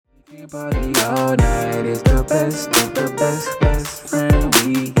Party all night is the best of the best, best friend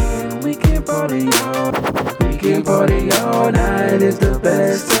weekend. We can party all night is the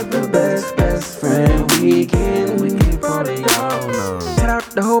best of the best, best friend weekend. We can party all night. Shout out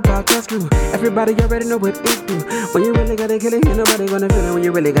the whole podcast crew. Everybody already know what it do. When you really gotta kill it, ain't nobody gonna feel it. When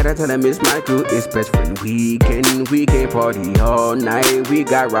you really gotta tell them it's my crew. It's best friend weekend. We can party all night. We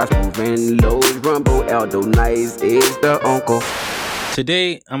got Ross moving, Lowe's, Rumble, Aldo, Nice is the uncle.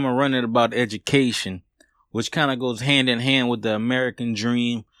 Today, I'm going to run it about education, which kind of goes hand in hand with the American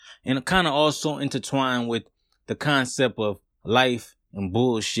dream and kind of also intertwined with the concept of life and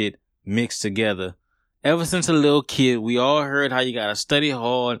bullshit mixed together. Ever since a little kid, we all heard how you got to study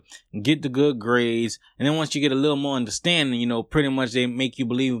hard and get the good grades. And then once you get a little more understanding, pretty much they make you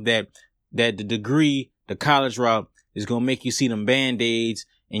believe that the degree, the college route is going to make you see them Band-Aids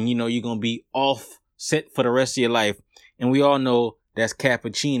and, you're going to be off set for the rest of your life. And we all know that's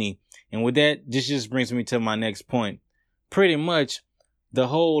cappuccini. And with that, this just brings me to my next point. Pretty much the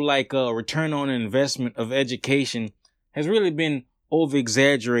whole return on investment of education has really been over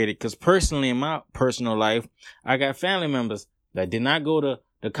exaggerated. Because personally, in my personal life, I got family members that did not go to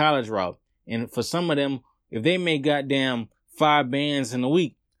the college route. And for some of them, if they make goddamn 5 bands in a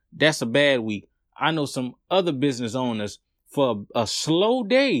week, that's a bad week. I know some other business owners for a slow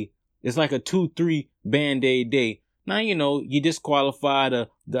day, it's like a 2-3 Band-Aid day. Now, you disqualify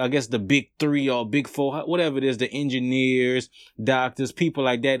the big 3 or big 4, whatever it is, the engineers, doctors, people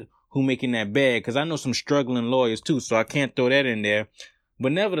like that who making that bag. Because I know some struggling lawyers too, so I can't throw that in there.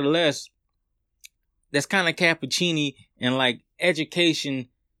 But nevertheless, that's kind of cappuccini and education,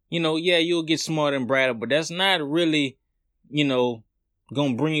 you'll get smarter and brighter, but that's not really, going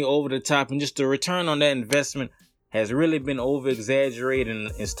to bring you over the top. And just the return on that investment has really been over-exaggerated,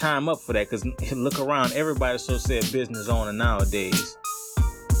 and it's time up for that, because look around, everybody's so-said business owner nowadays.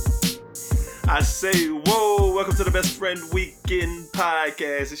 I say, whoa, welcome to the Best Friend Weekend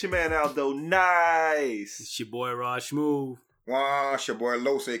Podcast. It's your man, Aldo Nice. It's your boy, Raj Smooth. It's your boy,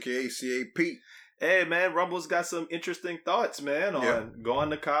 Los, a.k.a. CAP. Hey, man, Rumble's got some interesting thoughts, man, on going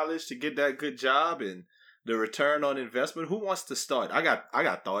to college to get that good job and the return on investment. Who wants to start? I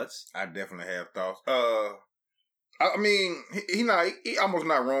got thoughts. I definitely have thoughts. I mean, he almost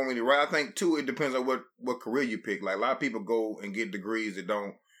not wrong when he right. I think too, it depends on what career you pick. Like a lot of people go and get degrees that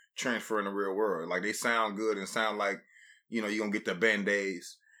don't transfer in the real world. Like they sound good and sound like you're gonna get the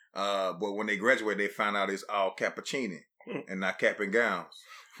Band-Aids. But when they graduate, they find out it's all cappuccini and not cap and gowns.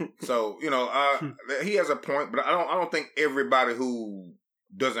 So he has a point, but I don't think everybody who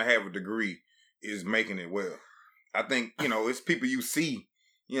doesn't have a degree is making it well. I think it's people you see.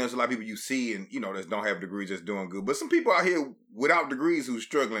 There's a lot of people you see and, that don't have degrees that's doing good. But some people out here without degrees who's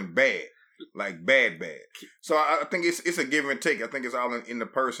struggling bad. Like bad. So I think it's a give and take. I think it's all in the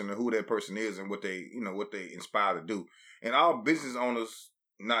person and who that person is and what they inspire to do. And all business owners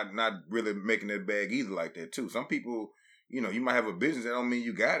not really making that bag either like that too. Some people, you might have a business that don't mean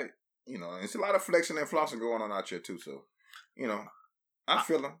you got it. And it's a lot of flexing and flossing going on out here too. So, I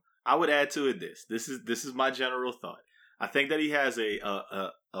feel them. I would add to it this. This is my general thought. I think that he has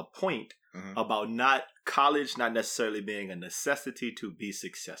a point about college not necessarily being a necessity to be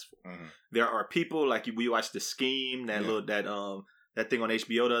successful. Mm-hmm. There are people like we watched The Scheme, that thing on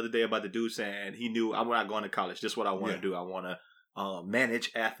HBO the other day about the dude saying he knew I'm not going to college. This is what I want to do. I want to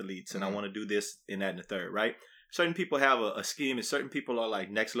manage athletes and I want to do this and that and the third. Right? Certain people have a scheme and certain people are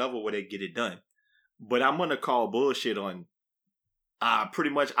like next level where they get it done. But I'm gonna call bullshit on. Pretty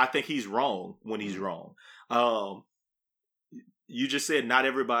much, I think he's wrong when he's wrong. You just said not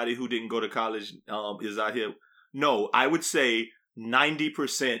everybody who didn't go to college is out here. No, I would say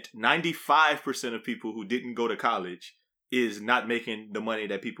 90%, 95% of people who didn't go to college is not making the money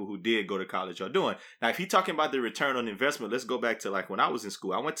that people who did go to college are doing. Now, if you're talking about the return on investment, let's go back to when I was in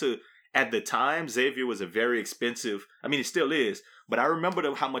school. I went to, at the time, Xavier was a very expensive, it still is, but I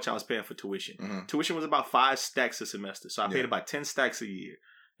remember how much I was paying for tuition. Mm-hmm. Tuition was about 5 stacks a semester, so I paid about 10 stacks a year.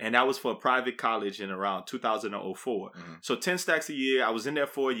 And that was for a private college in around 2004. Mm-hmm. So 10 stacks a year. I was in there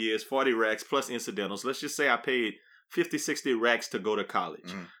 4 years, 40 racks plus incidentals. Let's just say I paid 50, 60 racks to go to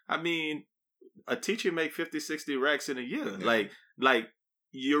college. Mm-hmm. A teacher make 50, 60 racks in a year. Yeah. Like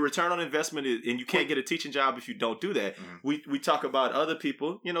your return on investment is, and you can't get a teaching job if you don't do that. Mm-hmm. We talk about other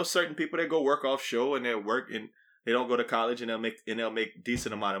people, certain people that go work offshore and they work and they don't go to college and they'll make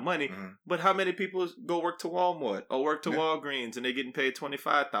decent amount of money. Mm-hmm. But how many people go work to Walmart or work to Walgreens and they're getting paid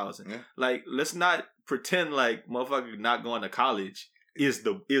 $25,000? Yeah. Let's not pretend like motherfuckers not going to college is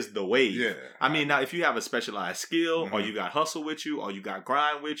the wave. Yeah. I mean, now if you have a specialized skill, or Mhm. you got hustle with you, or you got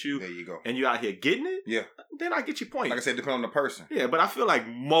grind with you, There you go. and you out here getting it, Yeah. then I get your point. Like I said, depending on the person. Yeah, but I feel like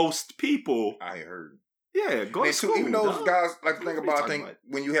most people, I heard. yeah, go to And school. even those dog. guys like to think What are you about. I talking think about?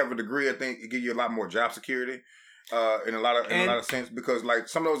 when you have a degree, I think it gives you a lot more job security. In a lot of sense, because like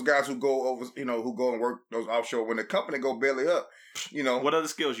some of those guys who go over, who go and work those offshore, when the company go belly up, What other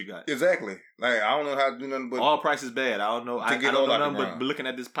skills you got? exactly. Like I don't know how to do nothing but All price is bad. I don't know. I get don't all know out the nothing ground. but looking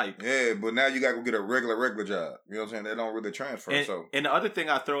at this pipe. yeah. But now you got to go get a regular job. You know what I'm saying? They don't really transfer. And the other thing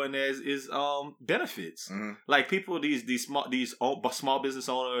I throw in there is benefits. Mhm. Like people, these small business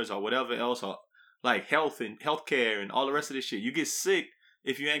owners or whatever else, or like health and healthcare and all the rest of this shit. You get sick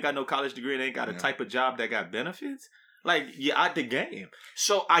if you ain't got no college degree and ain't got a type of job that got benefits. Like you're out the game.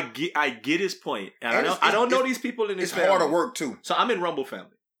 So I get his point, and I don't know these people in his it's family. harder work too. So I'm in Rumble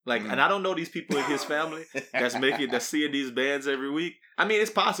family. Like, and I don't know these people in his family that's seeing these bands every week. I mean,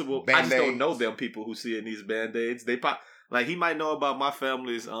 it's possible. I just don't know them people who seeing these Band-Aids. Like he might know about my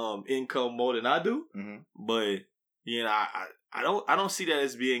family's income more than I do, but I don't see that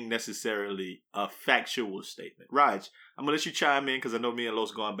as being necessarily a factual statement. Raj, I'm gonna let you chime in because I know me and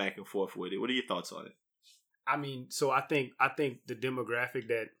Los going back and forth with it. What are your thoughts on it? I mean, so I think the demographic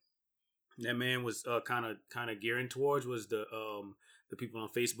that man was kind of gearing towards was the people on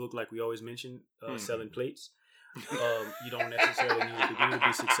Facebook, like we always mention, selling plates. You don't necessarily need a degree to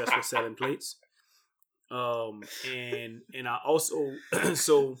be successful selling plates. And I also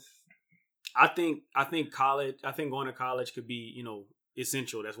so I think college. I think going to college could be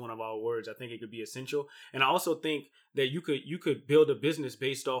essential. That's one of our words. I think it could be essential, and I also think that you could build a business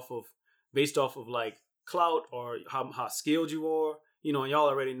based off of like clout or how skilled you are. And y'all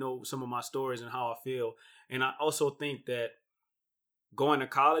already know some of my stories and how I feel. And I also think that going to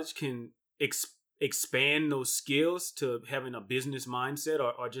college can expand those skills to having a business mindset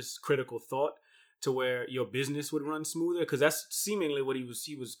or just critical thought to where your business would run smoother. Because that's seemingly what he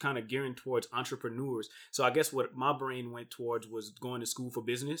was kind of gearing towards entrepreneurs. So I guess what my brain went towards was going to school for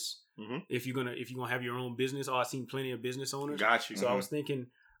business. Mm-hmm. If you're gonna have your own business, I've seen plenty of business owners. Got you. So I was thinking,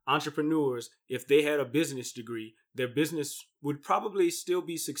 entrepreneurs, if they had a business degree, their business would probably still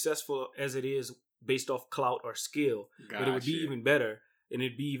be successful as it is based off clout or skill. But it would be even better, and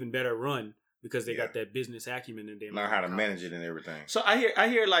it'd be even better run because they got that business acumen and they learn how to manage it and everything. So I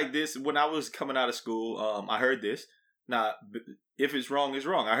hear like this when I was coming out of school. I heard this. Now, if it's wrong, it's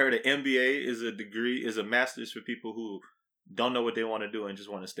wrong. I heard an MBA is a master's for people who don't know what they want to do and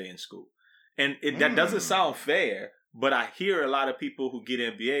just want to stay in school. And that doesn't sound fair. But I hear a lot of people who get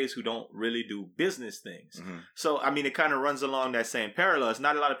MBAs who don't really do business things. Mm-hmm. So, I mean, it kind of runs along that same parallel. It's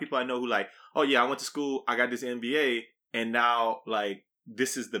not a lot of people I know who like, oh, yeah, I went to school, I got this MBA, and now, like,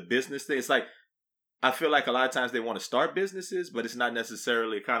 this is the business thing. It's like, I feel like a lot of times they want to start businesses, but it's not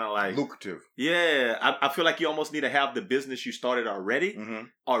necessarily kind of like... lucrative. Yeah. I feel like you almost need to have the business you started already,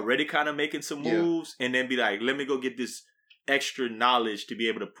 already kind of making some moves, and then be like, let me go get this extra knowledge to be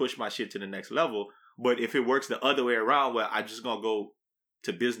able to push my shit to the next level. But if it works the other way around, where I'm just going to go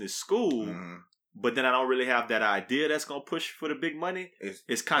to business school, but then I don't really have that idea that's going to push for the big money,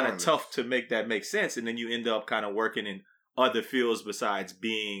 it's kind of tough to make that make sense. And then you end up kind of working in other fields besides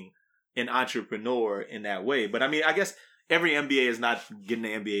being an entrepreneur in that way. But I mean, I guess every MBA is not getting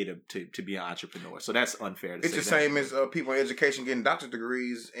an MBA to be an entrepreneur. So that's unfair to say. It's the same as people in education getting doctorate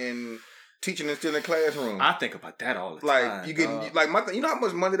degrees and teaching and still in the classroom. I think about that all the time. Like you getting you know how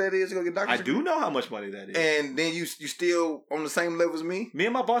much money that is to go get doctorate? I do know how much money that is. And then you still on the same level as me? Me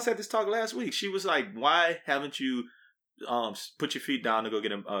and my boss had this talk last week. She was like, why haven't you put your feet down to go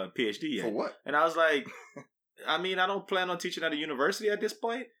get a PhD yet? For what? And I was like, I mean, I don't plan on teaching at a university at this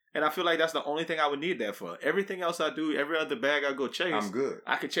point. And I feel like that's the only thing I would need that for. Everything else I do, every other bag I go chase, I'm good.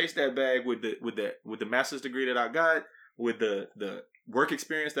 I could chase that bag with the master's degree that I got, with the work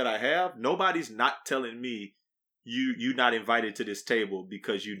experience that I have. Nobody's not telling me you're not invited to this table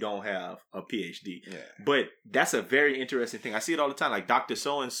because you don't have a PhD. Yeah. But that's a very interesting thing. I see it all the time. Like Dr.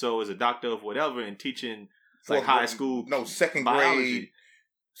 So-and-so is a doctor of whatever and teaching like high school. No, second biology. grade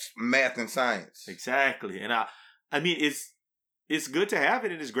math and science. Exactly. And I mean, it's good to have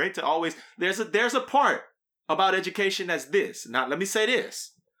it, and it's great to always. There's a part about education that's this. Now, let me say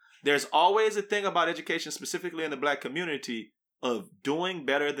this. There's always a thing about education, specifically in the Black community, of doing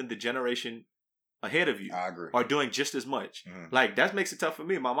better than the generation ahead of you. I agree. Or doing just as much. Mm-hmm. Like, that makes it tough for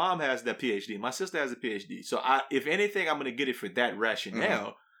me. My mom has that PhD. My sister has a PhD. So, if anything, I'm going to get it for that rationale.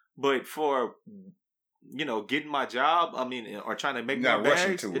 Mm-hmm. But for, getting my job, I mean, or trying to make my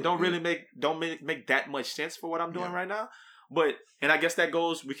bags, it don't really make that much sense for what I'm doing right now. But, and I guess that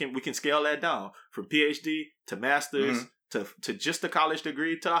goes, we can scale that down from PhD to master's to just a college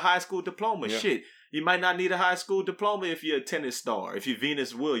degree to a high school diploma. Yeah. Shit, you might not need a high school diploma if you're a tennis star, if you're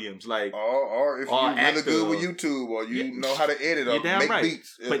Venus Williams, like. Or if you're really good with YouTube, or you know how to edit or You're damn make right.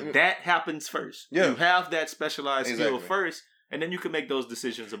 beats. But that happens first. Yeah. You have that specialized skill Exactly. first, and then you can make those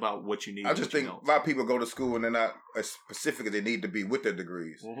decisions about what you need. I just think you a lot of people go to school and they're not as specific as they need to be with their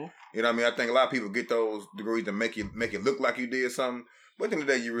degrees. don't. You know what I mean? I think a lot of people get those degrees to make it look like you did something. But at the end of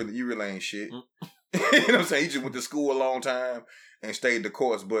the day, you really ain't shit. Mm. You know what I'm saying? You just went to school a long time and stayed the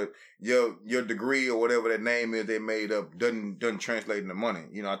course, but your degree or whatever that name is they made up doesn't translate into money.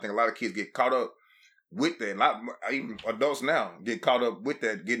 You know, I think a lot of kids get caught up with that. Even adults now get caught up with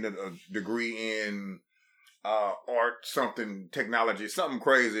that, getting a degree in art, something, technology, something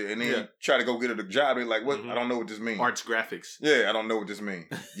crazy, and then try to go get a job. They're like, what? Mhm. I don't know what this means. Arts graphics. Yeah, I don't know what this means.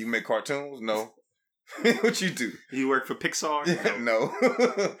 You make cartoons? No. What you do? You work for Pixar? Yeah, no.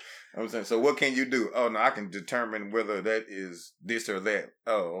 I'm saying, so what can you do? Oh, no, I can determine whether that is this or that.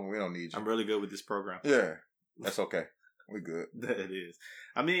 Oh, we don't need you. I'm really good with this program. Yeah, that's okay. We good. That is.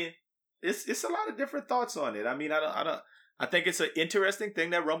 I mean, it's a lot of different thoughts on it. I mean, I think it's an interesting thing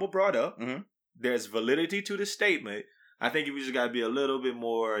that Rumble brought up. Mhm. There's validity to the statement. I think we just got to be a little bit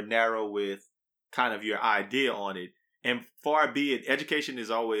more narrow with kind of your idea on it. And far be it,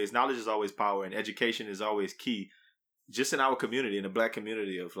 knowledge is always power, and education is always key. Just in our community, in the Black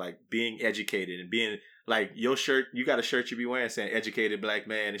community, of like being educated and being like your shirt, you got a shirt you be wearing saying "educated Black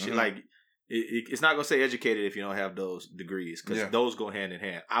man" and shit. Mhm. Like it's not gonna say educated if you don't have those degrees, because those go hand in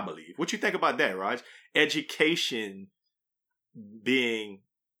hand. I believe. What you think about that, Raj? Education being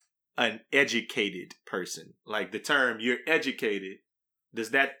an educated person, like the term "you're educated,"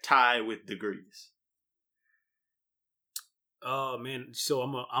 does that tie with degrees? Man, so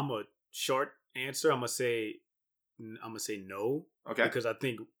I'm a short answer. I'm gonna say no. Okay. Because I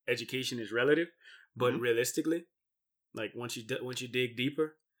think education is relative, but Mhm. realistically, like once you dig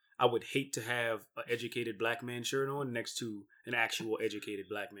deeper, I would hate to have an educated Black man shirt on next to an actual educated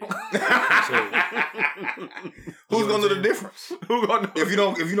Black man. Who's gonna know the difference? Who gonna know? If you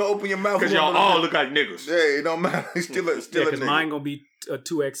don't open your mouth, Because who y'all gonna know all the look like niggas. Yeah, it don't matter. It's still a Because nigga. mine gonna be a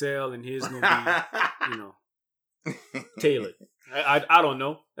 2XL and his gonna be tailored. I don't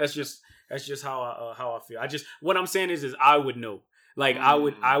know. That's just how I feel. What I'm saying is I would know. Like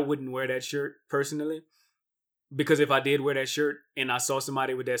I wouldn't wear that shirt personally, because if I did wear that shirt and I saw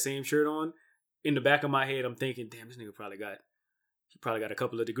somebody with that same shirt on, in the back of my head I'm thinking, damn, this nigga probably got a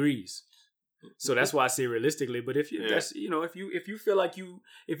couple of degrees. So that's why I say realistically. But if you if you feel like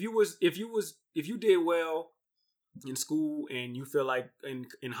if you did well in school and you feel like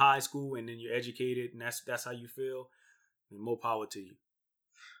in high school and then you're educated and that's how you feel, then more power to you.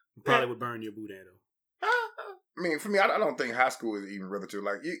 You probably would burn your boot though. I mean, for me, I don't think high school is even relative.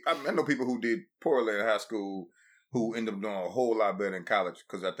 Like, I know people who did poorly in high school who end up doing a whole lot better in college,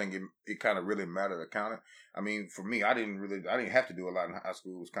 because I think it kind of really mattered accounting. I mean, for me, I didn't have to do a lot in high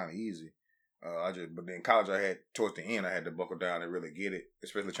school. It was kind of easy. But then in college, towards the end, I had to buckle down and really get it,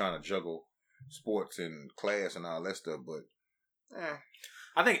 especially trying to juggle sports and class and all that stuff. But,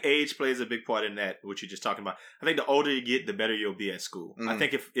 I think age plays a big part in that, what you're just talking about. I think the older you get, the better you'll be at school. Mm-hmm. I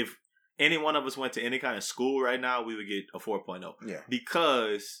think if any one of us went to any kind of school right now, we would get a 4.0. Yeah.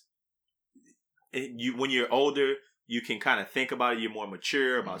 Because when you're older, you can kind of think about it. You're more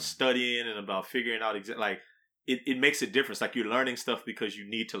mature about studying and about figuring out it makes a difference. Like, you're learning stuff because you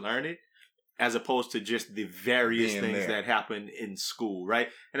need to learn it, as opposed to just the various things that happen in school, right?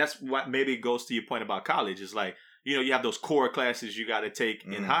 And that's what maybe goes to your point about college. Is like, you have those core classes you got to take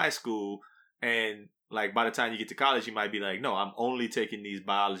in high school, and like by the time you get to college, you might be like, no, I'm only taking these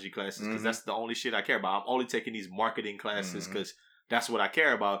biology classes because that's the only shit I care about. I'm only taking these marketing classes because that's what I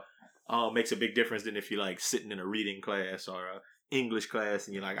care about. Makes a big difference than if you're like sitting in a reading class or a English class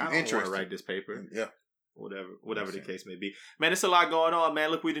and you're like, I don't want to write this paper. Yeah. Whatever the case may be. Man, it's a lot going on, man.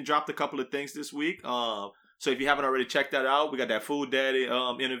 Look, we done dropped a couple of things this week. So if you haven't already checked that out, we got that Food Daddy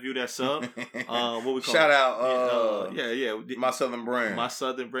interview that's up. What we call Shout out My Southern Brand. My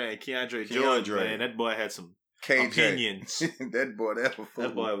Southern Brand, Keandre George, man. That boy had some opinions. That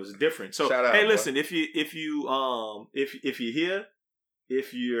boy was different. So shout out, hey, listen, if you're here,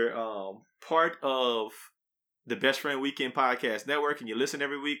 if you're part of the Best Friend Weekend Podcast Network and you listen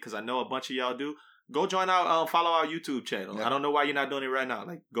every week, because I know a bunch of y'all do, go join our follow our YouTube channel. Yeah. I don't know why you're not doing it right now.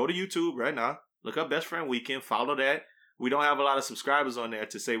 Like, go to YouTube right now, look up Best Friend Weekend, follow that. We don't have a lot of subscribers on there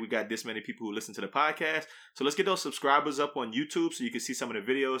to say we got this many people who listen to the podcast. So let's get those subscribers up on YouTube so you can see some of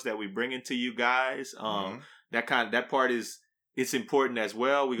the videos that we bring into you guys. That part it's important as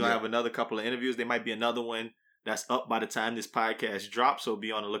well. We're gonna have another couple of interviews. There might be another one that's up by the time this podcast drops, so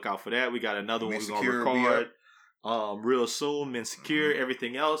be on the lookout for that. We got another one we're gonna record. real soon. Mensecure,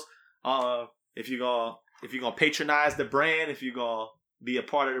 everything else. If you're gonna patronize the brand, if you're gonna be a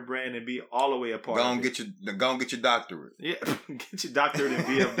part of the brand and be all the way a part of it. Go and get your doctorate. Yeah, get your doctorate in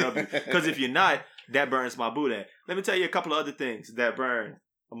VFW. Because if you're not, that burns my boudin. Let me tell you a couple of other things that burn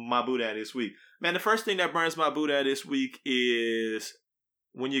my boudin this week. Man, the first thing that burns my boudin this week is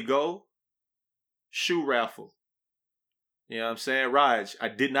when you go, shoe raffle. You know what I'm saying? Raj, I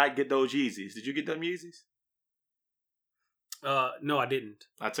did not get those Yeezys. Did you get them Yeezys? No, I didn't.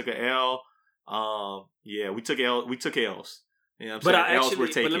 I took an L. Yeah, we took L's. You know what I'm But saying? L's were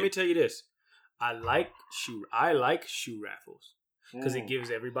taken. but let me tell you this: I like shoe raffles because it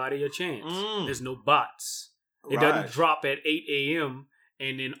gives everybody a chance. There's no bots. It doesn't drop at 8 a.m.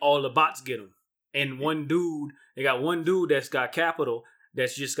 and then all the bots get them. And they got one dude that's got capital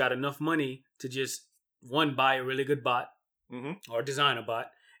that's just got enough money to just buy a really good bot or design a bot,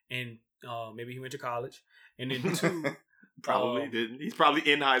 and maybe he went to college, and then two. Probably didn't. He's probably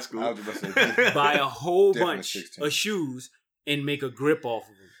in high school. I was about to say, buy a whole bunch 16. of shoes and make a grip off of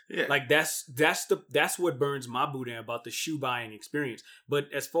them. Yeah. Like that's what burns my boudin about the shoe buying experience.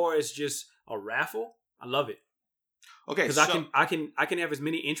 But as far as just a raffle, I love it. Okay, because I can have as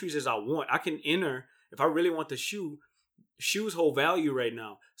many entries as I want. I can enter if I really want the shoe. Shoes hold value right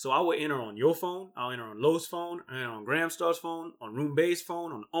now, so I will enter on your phone. I'll enter on Lowe's phone, and on Graham Star's phone, on Room Bay's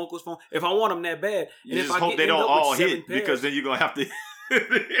phone, on Uncle's phone. If I want them that bad, you just hope they don't all hit because then you're gonna have to.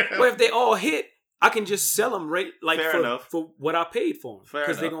 Well, if they all hit, I can just sell them for what I paid for them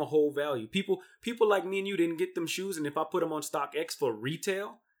because they're gonna hold value. People like me and you didn't get them shoes, and if I put them on StockX for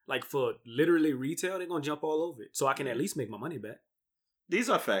retail, like for literally retail, they're gonna jump all over it. So I can at least make my money back. These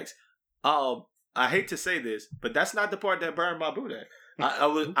are facts. I hate to say this, but that's not the part that burned my boudin.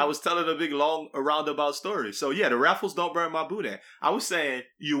 I was telling a big long roundabout story. So yeah, the raffles don't burn my boudin. I was saying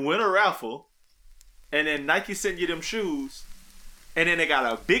you win a raffle, and then Nike send you them shoes, and then they got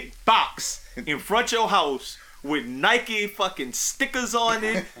a big box in front of your house with Nike fucking stickers on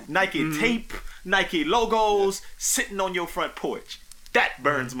it, Nike tape, Nike logos sitting on your front porch. That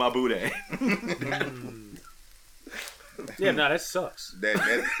burns my boudin. Yeah, no, that sucks. That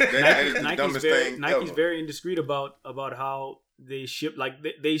is the dumbest thing Nike's ever. very indiscreet about how they ship, like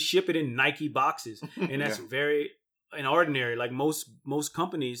they ship it in Nike boxes, and that's very inordinary. Like most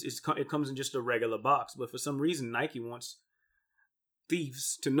companies, it comes in just a regular box, but for some reason Nike wants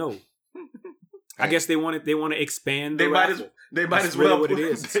thieves to know. I guess they want to expand the raffle. They might as well put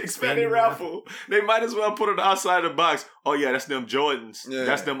it expanded raffle. They might as well put it outside the box. Oh yeah, that's them Jordans. Yeah.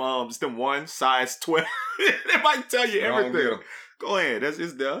 That's them it's them one size 12. They might tell you everything. Go ahead,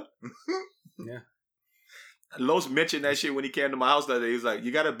 it's there. Yeah. Los mentioned that shit when he came to my house that day. He was like,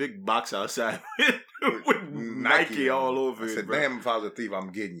 "You got a big box outside with Nike all over it." I said, bro. "Damn, if I was a thief,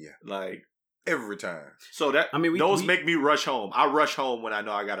 I'm getting you." Like every time. So that those make me rush home. I rush home when I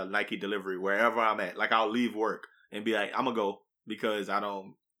know I got a Nike delivery wherever I'm at. Like I'll leave work and be like, I'm gonna go because I'm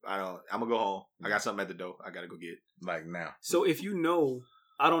gonna go home. I got something at the door. I gotta go get. Like now. So if you know,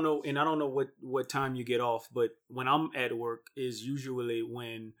 I don't know what time you get off, but when I'm at work is usually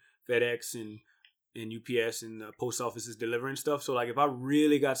when FedEx and UPS and the post office is delivering stuff. So like if I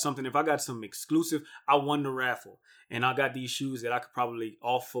really got something, if I got some exclusive, I won the raffle and I got these shoes that I could probably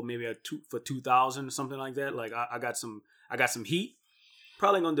offer maybe for $2,000 or something like that. Like I got some heat.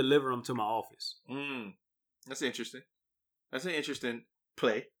 Probably gonna deliver them to my office. That's interesting. That's an interesting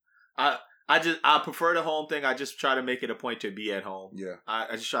play. I prefer the home thing. I just try to make it a point to be at home. Yeah.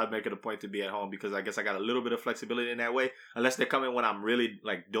 I just try to make it a point to be at home because I guess I got a little bit of flexibility in that way. Unless they're coming when I'm really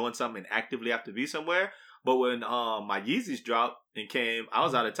like doing something and actively have to be somewhere. But when my Yeezys dropped and came, I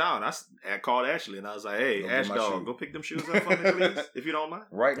was out of town. I called Ashley and I was like, "Hey, Ash dog, go pick them shoes up for me, please, if you don't mind."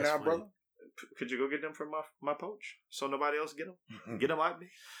 Right now, brother. Could you go get them from my pouch so nobody else get them? Get them out of me.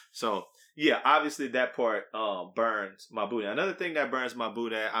 So yeah, obviously that part burns my boudin. Another thing that burns my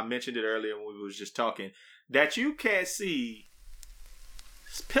boudin, I mentioned it earlier when we was just talking, that you can't see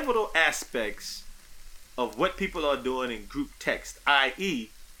pivotal aspects of what people are doing in group text, i.e.,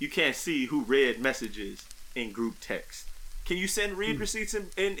 you can't see who read messages in group text. Can you send read receipts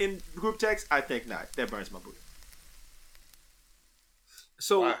in group text? I think not. That burns my boudin.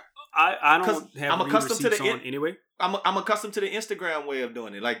 So I don't have I'm accustomed to the on anyway. I'm accustomed to the Instagram way of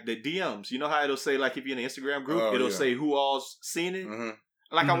doing it, like the DMs. You know how it'll say, like if you're in an Instagram group, it'll say who all's seen it.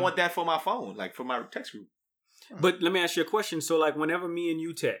 Like I want that for my phone, like for my text group. But let me ask you a question. So like whenever me and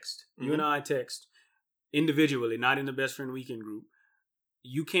you text, you and I text individually, not in the Best Friend Weekend group,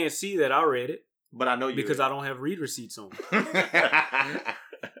 you can't see that I read it. But I know you because I don't have read receipts on.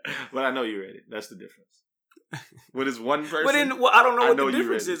 But I know you read it. That's the difference. When it's one person, but then, I don't know what the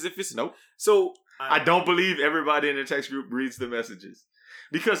difference is. If it's nope. So I don't believe everybody in the text group reads the messages.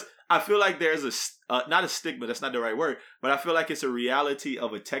 Because I feel like there's not a stigma, that's not the right word, but I feel like it's a reality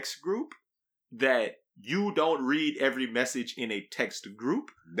of a text group that you don't read every message in a text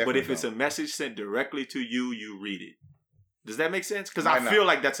group. Definitely but if it's a message sent directly to you, you read it. Does that make sense? Because I feel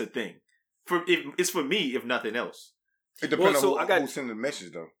like that's a thing. It's for me, if nothing else. It depends on who sends the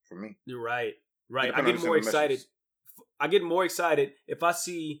message, though, for me. You're right. Right. I get more excited. I get more excited if I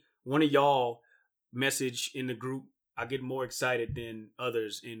see one of y'all message in the group. I get more excited than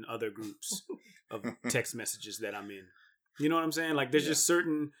others in other groups of text messages that I'm in. You know what I'm saying? Like, there's just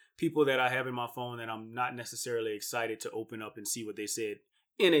certain people that I have in my phone that I'm not necessarily excited to open up and see what they said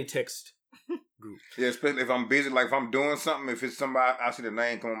in a text group. Yeah, especially if I'm busy. Like, if I'm doing something, if it's somebody, I see the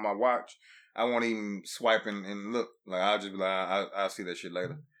name come on my watch, I won't even swipe and look. Like, I'll just be like, I'll see that shit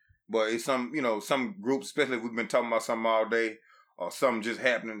later. But it's some groups, especially if we've been talking about something all day or something just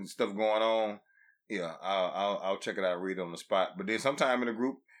happening and stuff going on. Yeah, I'll check it out, read it on the spot. But then sometime in a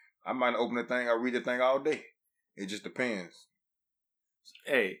group, I might open the thing, I'll read the thing all day. It just depends.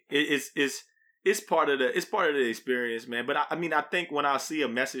 Hey, it's part of the experience, man. But I mean, I think when I see a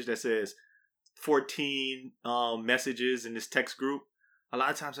message that says 14 messages in this text group, a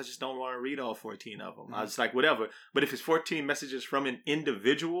lot of times I just don't want to read all 14 of them. Mm-hmm. I was like, whatever. But if it's 14 messages from an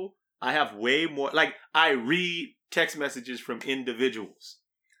individual, I have way more. Like, I read text messages from individuals.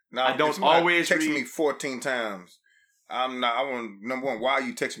 Now, I don't always text me 14 times. I'm not. I want number one. Why are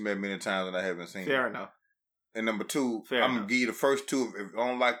you texting me that many times and I haven't seen? Fair enough. And number two, I'm gonna give you the first two. If I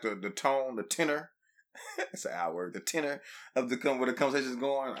don't like the tone, the tenor, it's an hour. The tenor of where the conversation's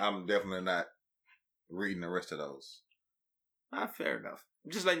going, I'm definitely not reading the rest of those. Fair enough.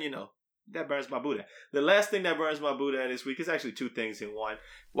 I'm just letting you know. That burns my Buddha. The last thing that burns my Buddha this week is actually two things in one.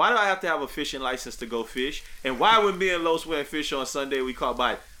 Why do I have to have a fishing license to go fish? And why when me and Los went fish on Sunday, we caught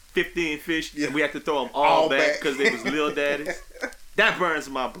by 15 fish and we had to throw them all back because they was little daddies? That burns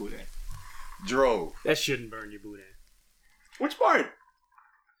my Buddha. Drove. That shouldn't burn your Buddha. Which part?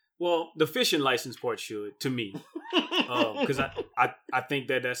 Well, the fishing license part should, to me, because I think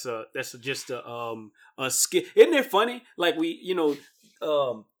that's just a skill. Isn't it funny? Like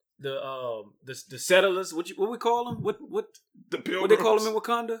the settlers. What we call them? What the pilgrims? What they call them in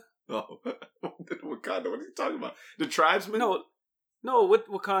Wakanda? Oh, Wakanda. What are you talking about? The tribesmen? No. What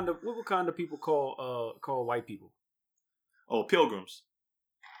Wakanda people call white people? Oh, pilgrims.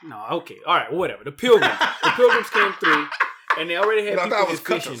 No, okay, all right, whatever. The pilgrims came through, and they already had people just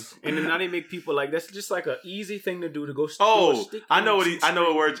fishing, and then now they make people like that's just like an easy thing to do to go. I know what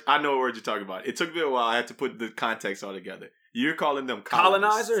word you're talking about. It took me a while. I had to put the context all together. You're calling them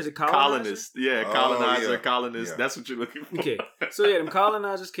colonizer? Is it colonists? Yeah, colonizer, colonists. Yeah. That's what you're looking for. Okay, so them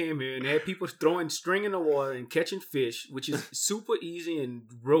colonizers came here and they had people throwing string in the water and catching fish, which is super easy and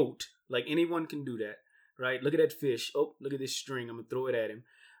rote. Like anyone can do that, right? Look at that fish. Oh, look at this string. I'm gonna throw it at him.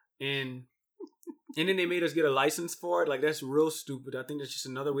 And then they made us get a license for it. Like, that's real stupid. I think that's just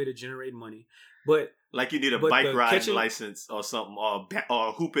another way to generate money. But like, you need a bike ride license or something,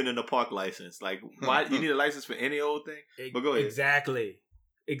 or hooping in the park license. Like, why you need a license for any old thing? But go ahead.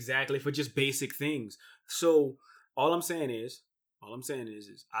 Exactly for just basic things. So all I'm saying is I don't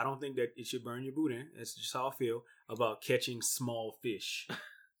think that it should burn your boot in. That's just how I feel about catching small fish.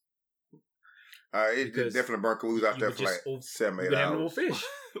 It definitely burnt. We was out there for like 7-8 hours. No fish.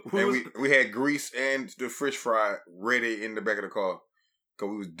 And we had grease and the fish fry ready in the back of the car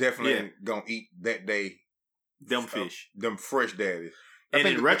because we was definitely gonna eat that day. Them fish, them fresh daddies. And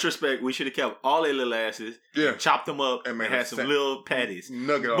in retrospect, we should have kept all their little asses, and chopped them up, and had some little patties,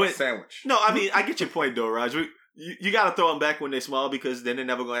 nugget or sandwich. No, I mean, I get your point though, Raj. You got to throw them back when they're small because then they're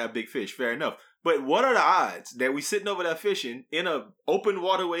never gonna have big fish. Fair enough. But what are the odds that we sitting over there fishing in a open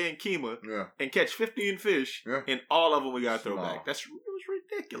waterway in Kemah and catch 15 fish and all of them we got to throw back? It was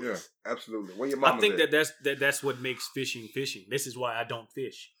ridiculous. Yeah, absolutely. Where your mama? I think that's what makes fishing. This is why I don't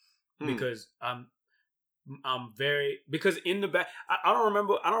fish because I'm very because in the back I don't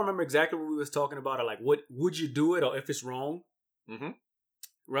remember exactly what we was talking about or like what would you do it or if it's wrong,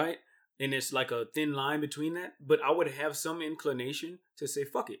 right? And it's like a thin line between that. But I would have some inclination to say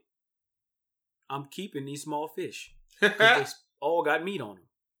fuck it. I'm keeping these small fish. They all got meat on them.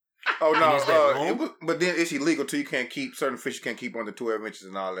 Oh, no. But then it's illegal too. You can't keep certain fish. You can't keep under 12 inches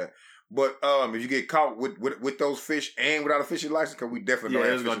and all that. But if you get caught with those fish and without a fishing license, because we definitely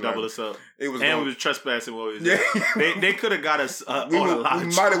it was going to double us up. We was trespassing what we was doing. They could have got us on a lot. We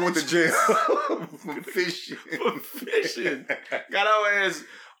might have went to jail for fishing. Got our ass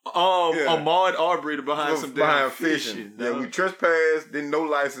Ahmaud Arbery behind some damn fishing. Yeah, we trespassed, didn't no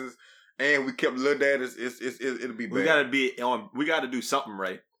license. And we kept little daddies. It'll be bad. We got to do something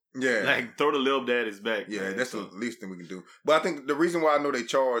right. Yeah. Like, throw the lil daddies back. Yeah, man. that's So- the least thing we can do. But I think the reason why I know they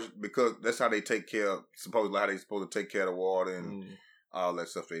charge, because that's how they take care of, supposedly how they supposed to take care of the water and all that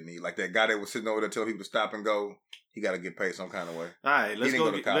stuff they need. Like that guy that was sitting over there telling people to stop and go, he got to get paid some kind of way. All right, let's didn't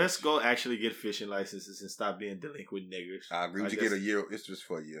go. go to college. Let's go. Actually, get fishing licenses and stop being delinquent niggers. I agree. You guess. get a year. It's just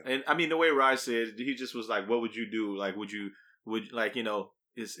for a year. And I mean, the way Raj said, he just was like, "What would you do? Like, would like, you know,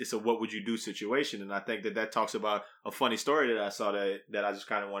 it's a what would you do situation." And I think that talks about a funny story that I saw that I just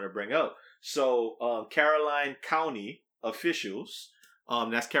kind of want to bring up. So, Caroline County officials,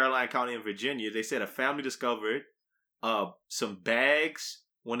 that's Caroline County in Virginia, they said a family discovered some bags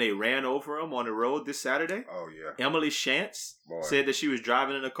when they ran over them on the road this Saturday. Oh yeah. Emily Shantz Boy. said that she was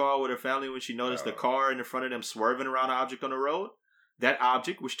driving in a car with her family when she noticed the car in the front of them swerving around an object on the road. That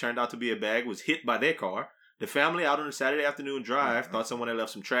object, which turned out to be a bag, was hit by their car. The family out on a Saturday afternoon drive thought someone had left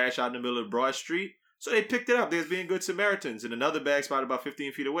some trash out in the middle of Broad Street, so they picked it up. They was being good Samaritans, and another bag spotted about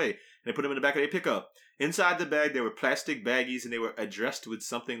 15 feet away. And they put them in the back of their pickup. Inside the bag, there were plastic baggies, and they were addressed with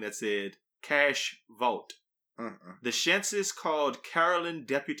something that said, "Cash Vault." The Shantzes called Carolyn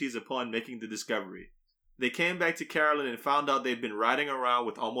deputies upon making the discovery. They came back to Carolyn and found out they'd been riding around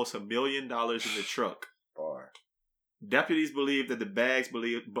with almost $1 million in the truck. Boy. Deputies believed that the bags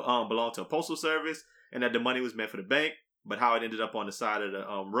belonged to a postal service and that the money was meant for the bank, but how it ended up on the side of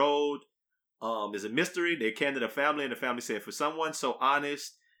the road is a mystery. They came to the family, and the family said, for someone so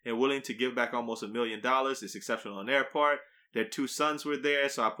honest and willing to give back almost $1 million, it's exceptional on their part. Their 2 sons were there,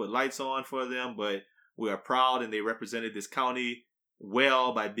 so I put lights on for them, but we are proud, and they represented this county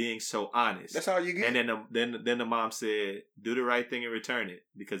well by being so honest. That's all you get. And then the mom said, do the right thing and return it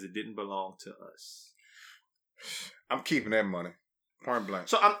because it didn't belong to us. I'm keeping that money. Point blank.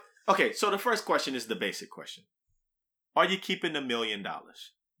 So okay. So the first question is the basic question: are you keeping $1 million,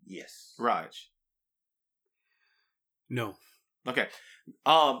 Yes. Raj? No. Okay.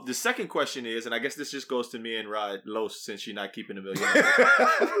 The second question is, and I guess this just goes to me and Rod Los, since you're not keeping $1 million.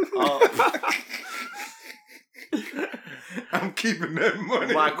 I'm keeping that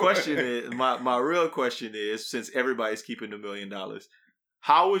money. My question is, my real question is, since everybody's keeping $1 million,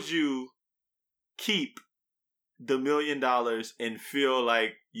 how would you keep the $1 million and feel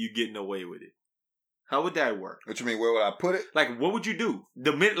like you're getting away with it? How would that work? What you mean? Where would I put it? Like, what would you do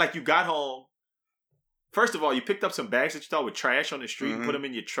the minute, like, you got home? First of all, you picked up some bags that you thought were trash on the street and put them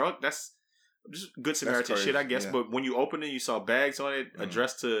in your truck. That's just good Samaritan shit, I guess. Yeah. But when you opened it, you saw bags on it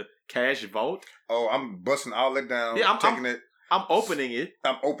addressed to Cash Vault. Oh, I'm busting all that down. Yeah, taking it. I'm opening it.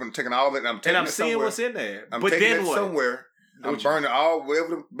 I'm taking all that, and I'm taking And I'm it seeing somewhere. what's in there. I'm but taking then it what? somewhere. I'm burning all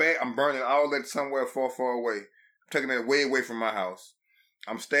whatever the bag. I'm burning all that somewhere far, far away. I'm taking it way away from my house.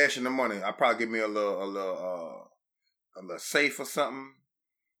 I'm stashing the money. I probably give me a little safe or something.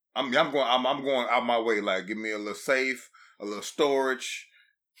 I'm going out my way. Like, give me a little safe, a little storage.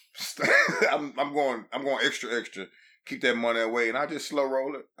 I'm going extra. Keep that money away, and I just slow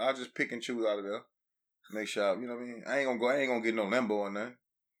roll it. I just pick and choose out of there. Make sure, you know what I mean. I ain't gonna get no limbo on that.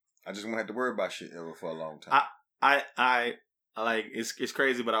 I just won't have to worry about shit ever for a long time. I like it's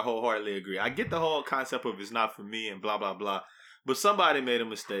crazy, but I wholeheartedly agree. I get the whole concept of it's not for me and blah blah blah. But somebody made a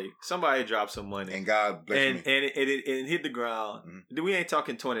mistake. Somebody dropped some money, and God bless me. And it hit the ground. Mm-hmm. We ain't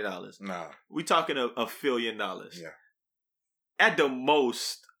talking $20. Nah, we talking $1 billion. Yeah. At the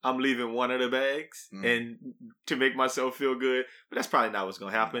most, I'm leaving one of the bags and to make myself feel good. But that's probably not what's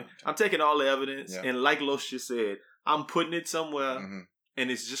gonna happen. I'm taking all the evidence, and like Los just said, I'm putting it somewhere, and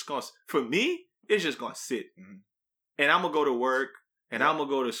it's just gonna. For me, it's just gonna sit, and I'm gonna go to work. And I'm going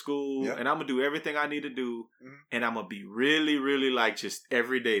to go to school, and I'm going to do everything I need to do, and I'm going to be really, really, like, just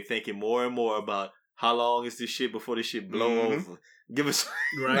every day thinking more and more about how long is this shit before this shit blow over. Give us...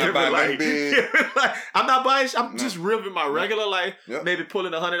 Right. I'm not buying... I'm just living my regular life, maybe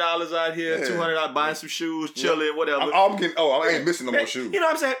pulling $100 out here, $200, buying some shoes, chilling, whatever. I ain't missing no more shoes. You know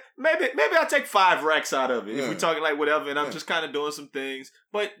what I'm saying? Maybe I take 5 racks out of it, if we're talking like whatever, and I'm just kind of doing some things,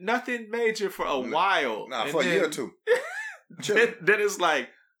 but nothing major for a while. Nah, for a year or two. Then it's like,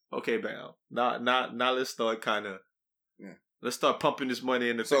 okay, bam. Now let's start kind of, let's start pumping this money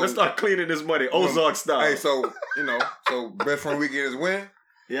in the. Let's start cleaning this money, Ozark style. Hey, so best friend weekend is when?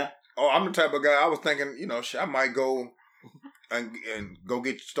 Yeah. Oh, I'm the type of guy. I was thinking, I might go and go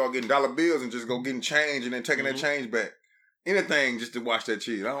start getting dollar bills and just go getting change and then taking that change back. Anything just to watch that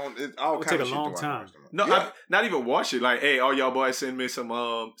cheese. All kinds of shit. It would take a long time. No, not even watch it. Like, hey, all y'all boys send me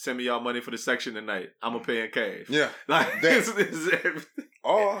y'all money for the section tonight. I'm gonna pay in cash. Yeah, like this is everything.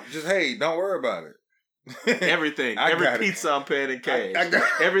 Or just hey, don't worry about it. Everything, every pizza I'm paying in cash. I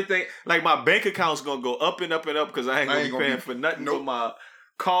got everything. Like my bank account's gonna go up and up and up because I ain't gonna be paying for nothing but my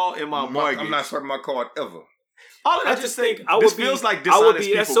call and my mortgage. I'm not swiping my card ever. All of I that just to say, think I this would be- feels like I would dishonest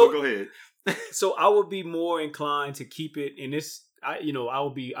be- people. so- But go ahead. So I would be more inclined to keep it in this. I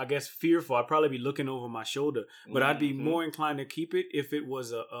would be, I guess, fearful. I'd probably be looking over my shoulder, but I'd be Mhm. more inclined to keep it if it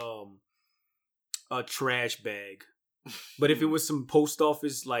was a trash bag. But if it was some post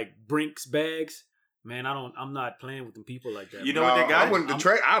office like Brinks bags, man, I'm not playing with them people like that. You know man. what they got? I wouldn't.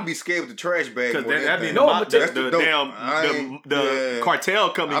 I'd be scared with the trash bag. Because more than that'd be anything. No, the, but that's the the dope. damn the cartel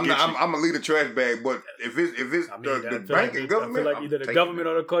come and get you. I'm gonna leave the trash bag, but if it's I mean, the I feel bank like and government, I feel like either the government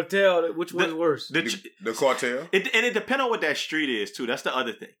or the cartel. Which one's worse? the cartel. It depends on what that street is too. That's the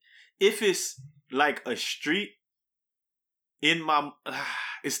other thing. If it's like a street in my,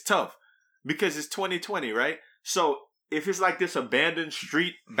 it's tough because it's 2020, right? So if it's like this abandoned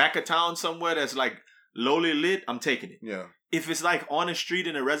street back of town somewhere that's like lowly lit, I'm taking it. Yeah. If it's like on a street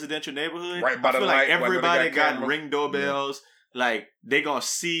in a residential neighborhood, Right by I the feel light, like where they everybody got got cameras. ring doorbells. Like they gonna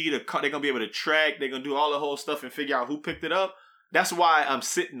see the car, they gonna be able to track. They gonna do all the whole stuff and figure out who picked it up. That's why I'm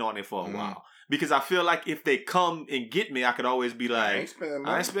sitting on it for a while because I feel like if they come and get me, I could always be I like, ain't spending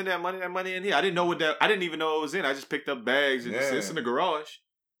I ain't spend that money in here. I didn't know I didn't even know it was in. I just picked up bags and it's in the garage.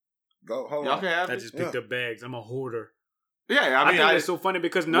 Go hold Y'all on. can have I it. just picked up bags. I'm a hoarder. Yeah, I I mean, think it's so funny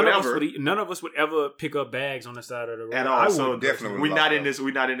because none of whatever. us would ever pick up bags on the side of the road. at all. I So would definitely we're would not lock in this.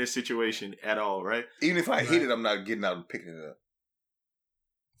 We're not in this situation at all, right? Even if I hit it, I'm not getting out and picking it up.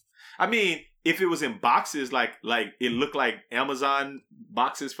 I mean, if it was in boxes, like it looked like Amazon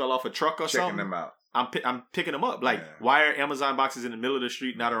boxes fell off a truck or Checking something, them out. I'm picking them up. Like, Yeah. why are Amazon boxes in the middle of the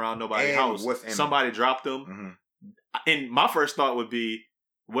street, not around nobody's And house? what's in Somebody dropped them. Mm-hmm. And my first thought would be,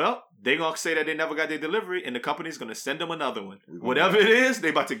 well, they gonna say that they never got their delivery, and the company's gonna send them another one. We gonna Whatever get it is, they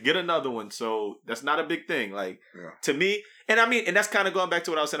about to get another one. So that's not a big thing. Like Yeah. to me, and I mean, and that's kind of going back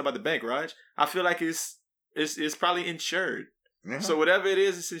to what I was saying about the bank, Raj. I feel like it's probably insured. Yeah. So whatever it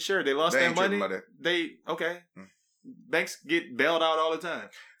is, it's insured. They lost They their ain't tripping money. about that. They okay. Hmm. Banks get bailed out all the time.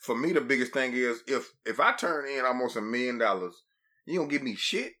 For me, the biggest thing is if I turn in almost $1 million, you don't give me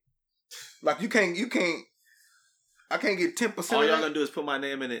shit. Like I can't get 10% All of y'all that. gonna do is put my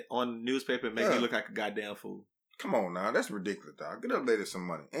name in it on the newspaper and make me Yeah. look like a goddamn fool. Come on now, that's ridiculous, dog. Get that lady some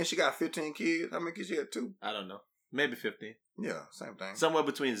money, and she got 15 kids. How many kids she had? 2. I don't know. Maybe 15. Yeah, same thing. Somewhere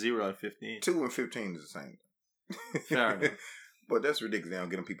between 0 and 15. 2 and 15 is the same. Fair enough. But that's ridiculous. They don't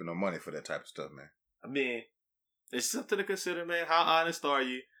get them people no money for that type of stuff, man. I mean, it's something to consider, man. How honest are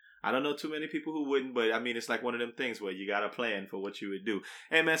you? I don't know too many people who wouldn't, but I mean, it's like one of them things where you got a plan for what you would do.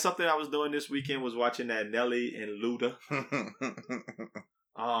 Hey, man, something I was doing this weekend was watching that Nelly and Luda.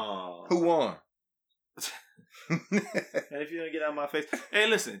 Oh. Who won? And if you don't get out of my face. Hey,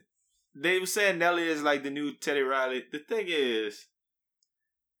 listen. They were saying Nelly is like the new Teddy Riley. The thing is,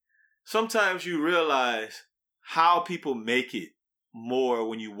 sometimes you realize how people make it more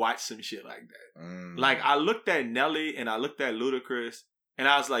when you watch some shit like that. Like, I looked at Nelly and I looked at Ludacris, and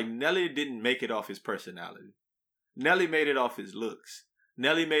I was like, Nelly didn't make it off his personality. Nelly made it off his looks.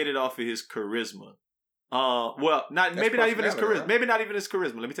 Nelly made it off of his charisma. Well, maybe not even his charisma. Right? Maybe not even his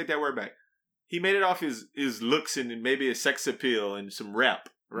charisma. Let me take that word back. He made it off his looks and maybe his sex appeal and some rap,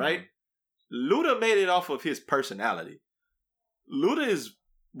 right? Luda made it off of his personality. Luda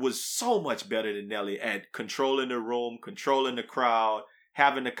was so much better than Nelly at controlling the room, controlling the crowd,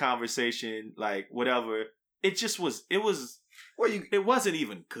 having the conversation, like whatever. It just was. It was. Well, It wasn't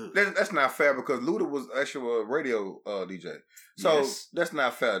even good. that's not fair because Luda was actually a radio DJ, so Yes. that's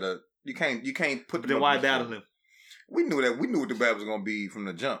not fair. You can't put. But then why battle him? We knew that. We knew what the battle was gonna be from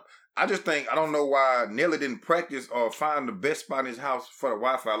the jump. I don't know why Nelly didn't practice or find the best spot in his house for the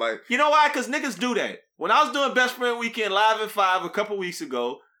Wi-Fi. Like, You know why? Because niggas do that. When I was doing Best Friend Weekend Live at 5 a couple weeks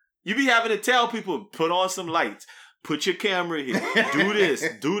ago, you be having to tell people, put on some lights, put your camera here, do this,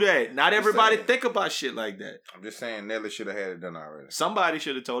 do that. Not everybody saying. think about shit like that. I'm just saying, Nelly should have had it done already. Somebody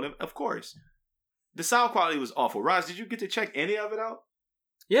should have told him, of course. The sound quality was awful. Roz, did you get to check any of it out?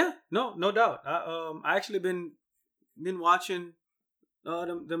 Yeah, no doubt. I actually been watching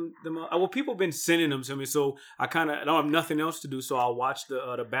well, people been sending them to me, so I don't have nothing else to do, so I'll watch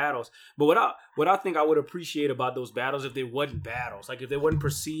the battles. But what I think I would appreciate about those battles if they wasn't battles, like if they wasn't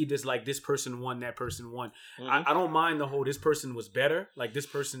perceived as like this person won, that person won. Mm-hmm. I don't mind the whole this person was better, like this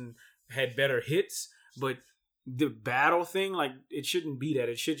person had better hits, but the battle thing, like it shouldn't be that.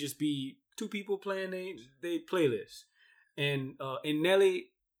 It should just be two people playing they playlist. And Nelly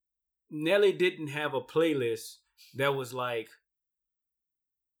didn't have a playlist that was like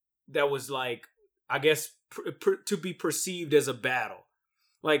I guess to be perceived as a battle.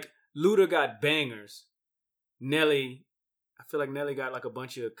 Like Luda got bangers. Nelly, I feel like Nelly got like a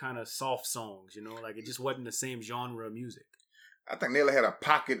bunch of kind of soft songs, you know, like it just wasn't the same genre of music. I think Nelly had a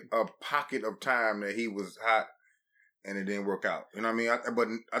pocket of time that he was hot and it didn't work out. You know what I mean? But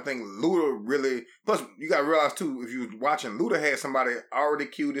I think Luda really. Plus, you got to realize too, if you was watching, Luda had somebody already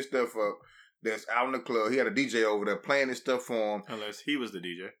queued this stuff up that's out in the club. He had a DJ over there playing this stuff for him. Unless he was the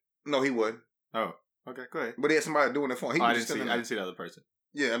DJ. No, he wasn't. Oh, okay, go ahead. But he had somebody doing it for him. I didn't see the other person.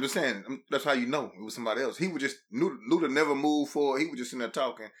 Yeah, I'm just saying. That's how you know it was somebody else. He would just Luda never moved forward. He was just in there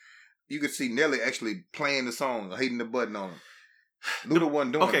talking. You could see Nelly actually playing the song, hitting the button on him. Luda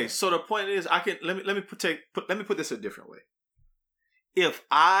wasn't doing Okay, it. so the point is, let me put this a different way. If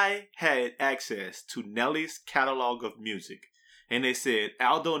I had access to Nelly's catalog of music, and they said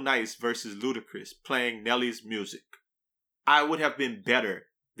Aldo Nice versus Ludacris playing Nelly's music, I would have been better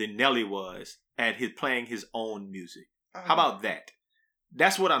than Nelly was at playing his own music. How about that?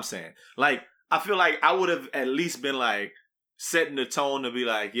 That's what I'm saying. Like, I feel like I would have at least been like setting the tone to be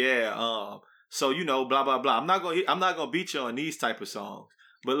like, yeah, so you know, blah blah blah. I'm not gonna beat you on these type of songs.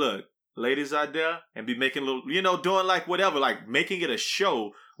 But look, ladies out there, and be making little, you know, doing like whatever, like making it a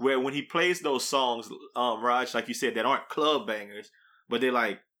show where when he plays those songs, Raj, like you said, that aren't club bangers, but they're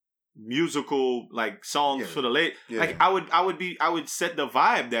like musical like songs for the late. Yeah. Like I would set the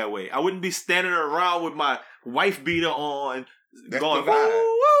vibe that way. I wouldn't be standing around with my wife beater on. That's going woo,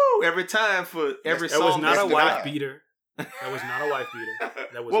 woo, every time for every song. That was not a wife beater. That was not a wife beater.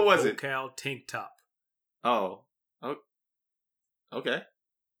 That was what a was Vocal tank top. Oh, okay.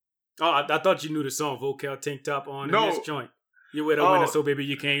 Oh, I thought you knew the song Vocal tank top on in this joint. You with a winner, so baby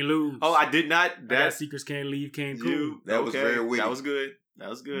you can't lose. Oh, I did not. That secrets can't leave, can't cool. That was very weak. That was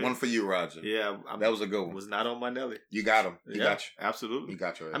good. One for you, Roger. Yeah, that was a good one. Was not on my Nelly. You got him. He got you. Absolutely. He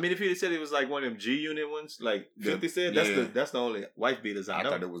got you. I mean, if he said it was like one of them G Unit ones, like 50 said, that's the only wife beaters I know.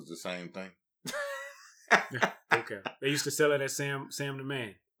 I thought it was the same thing. Okay. They used to sell it at Sam the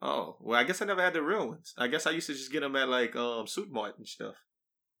Man. Oh, well, I guess I never had the real ones. I guess I used to just get them at like Suit Mart and stuff.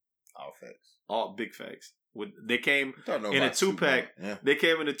 All facts. All big facts. They came in a 2-pack. Yeah. They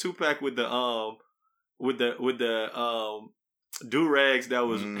came in a 2-pack with the do-rags that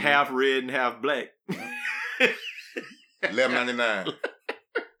was half red and half black. $11.99.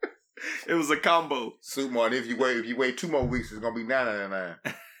 It was a combo. Suit Mart. If you wait 2 more weeks, it's gonna be $9.99.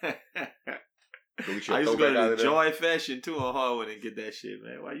 I used to go to Joy Fashion too on Harwood and get that shit,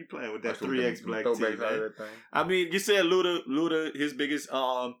 man. Why you playing with that 3X black tee, man? I mean, you said Luda, his biggest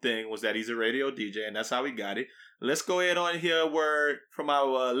thing was that he's a radio DJ, and that's how he got it. Let's go ahead on here a word from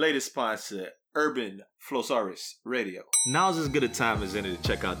our latest sponsor, Urban Flowsaurus Radio. Now's as good a time as any to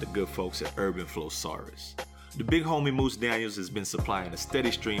check out the good folks at Urban Flowsaurus. The big homie Moose Daniels has been supplying a steady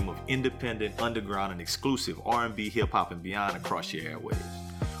stream of independent, underground, and exclusive R&B, hip-hop, and beyond across your airwaves.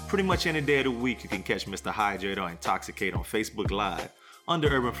 Pretty much any day of the week, you can catch Mr. Hydrate or Intoxicate on Facebook Live under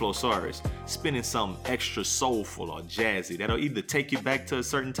Urban Flowsaurus, spinning something extra soulful or jazzy that'll either take you back to a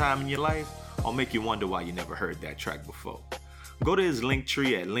certain time in your life or make you wonder why you never heard that track before. Go to his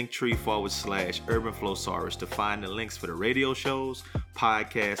Linktree at Linktree/Urban Flowsaurus to find the links for the radio shows,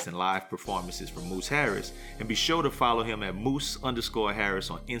 podcasts, and live performances from Moose Harris, and be sure to follow him at Moose_Harris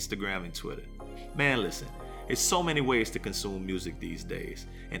on Instagram and Twitter. Man, listen. There's so many ways to consume music these days,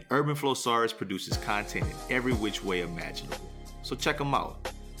 and Urban Flowsaurus produces content in every which way imaginable. So check them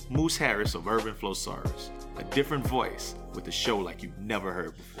out. Moose Harris of Urban Flowsaurus, a different voice with a show like you've never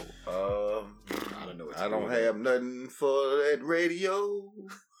heard before. I don't know. I don't have nothing for that radio,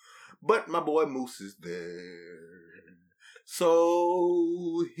 but my boy Moose is there.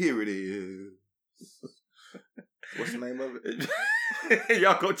 So here it is. What's the name of it?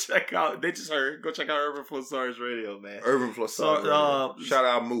 Y'all go check out. They just heard. Go check out Urban Flowsaurus Radio, man. Urban Flowsaurus Radio. Shout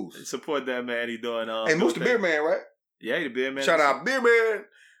out Moose. Support that man. He doing. Hey, Moose the Beer Man, right? Yeah, he the Beer Man. Shout out Beer Man.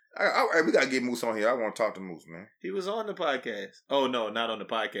 We gotta get Moose on here. I want to talk to Moose, man. He was on the podcast. Oh no, not on the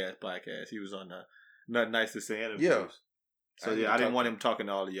podcast. He was on the Nothing Nice to Say interviews. Yeah. So I didn't want him talking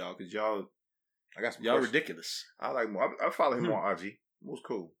to all of y'all because y'all ridiculous. I like Moose. I follow him on IG. Moose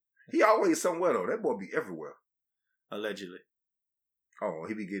cool. He always somewhere though. That boy be everywhere. Allegedly. Oh,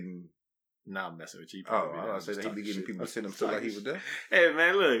 he be getting. Nah, I'm messing with you. I said that he be getting people to send him to like he was there. Hey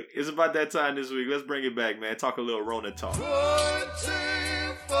man, look, it's about that time this week. Let's bring it back, man. Talk a little Rona talk.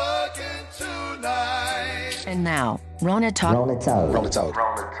 And now, Rona Talk. Rona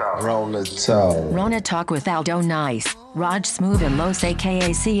Talk with Aldo Nice, Raj Smooth, and Los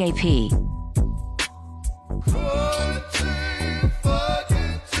aka CAP.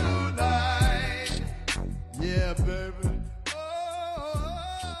 Yeah, baby.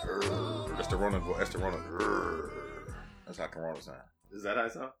 That's the Rona. That's how Corona sound. Is that how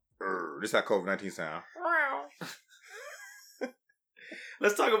it sound? This how COVID-19 sound.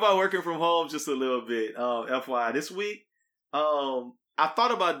 Let's talk about working from home just a little bit. FYI, this week, I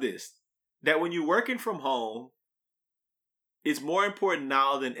thought about this. That when you're working from home, it's more important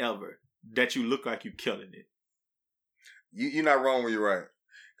now than ever that you look like you're killing it. You're not wrong when you're right.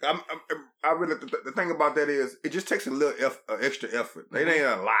 I really the thing about that is it just takes a little extra effort. It ain't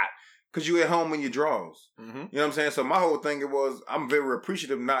a lot because you at home in your drawers. Mm-hmm. You know what I'm saying? So my whole thing was I'm very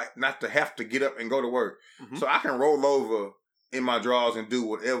appreciative not to have to get up and go to work, so I can roll over in my drawers and do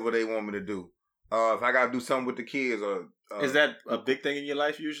whatever they want me to do. If I gotta do something with the kids, or is that a big thing in your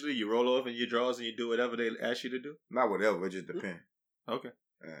life? Usually, you roll over in your drawers and you do whatever they ask you to do. Not whatever, it just depends. Okay.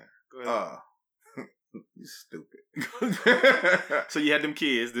 Yeah. Go ahead. You stupid. So you had them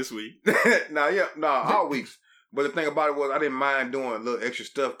kids this week? All weeks. But the thing about it was I didn't mind doing a little extra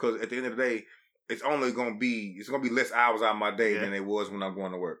stuff because at the end of the day, it's gonna be less hours out of my day than it was when I'm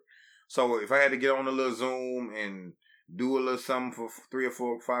going to work. So if I had to get on a little Zoom and do a little something for 3 or 4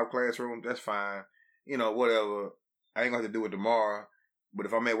 or 5 classrooms, that's fine. You know, whatever. I ain't gonna have to do it tomorrow. But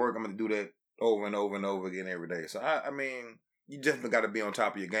if I'm at work, I'm gonna do that over and over and over again every day. So I mean, you definitely got to be on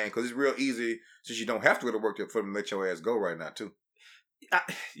top of your game because it's real easy since you don't have to go to work for them to let your ass go right now too.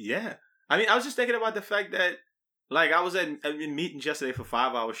 Yeah, I mean, I was just thinking about the fact that, like, I was in meetings yesterday for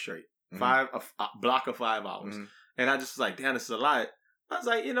 5 hours straight, a block of 5 hours, and I just was like, damn, this is a lot. I was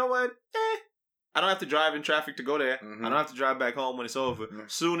like, you know what? I don't have to drive in traffic to go there. I don't have to drive back home when it's over.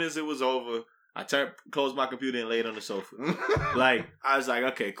 Soon as it was over, I closed my computer and laid on the sofa. Like, I was like,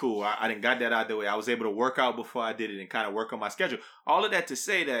 okay, cool. I didn't got that out of the way. I was able to work out before I did it and kind of work on my schedule. All of that to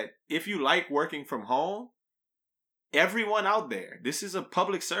say that if you like working from home, everyone out there, this is a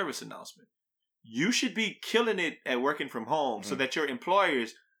public service announcement. You should be killing it at working from home so that your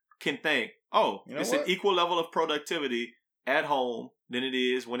employers can think, oh, you know it's an equal level of productivity at home than it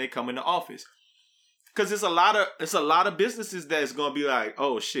is when they come in the office. Because it's a lot of businesses that's gonna be like,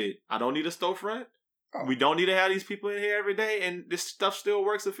 oh shit, I don't need a storefront. Oh. We don't need to have these people in here every day, and this stuff still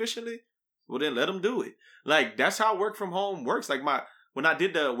works efficiently. Well, then let them do it. Like, that's how work from home works. Like when I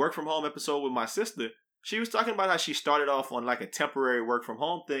did the work from home episode with my sister, she was talking about how she started off on like a temporary work from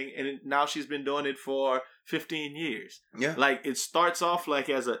home thing, and now she's been doing it for 15 years. Yeah, like it starts off like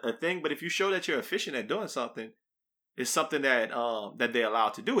as a thing, but if you show that you're efficient at doing something, it's something that that they're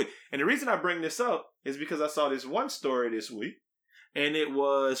allowed to do it. And the reason I bring this up is because I saw this one story this week, and it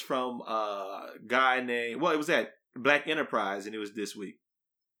was from a guy named, it was at Black Enterprise, and it was this week.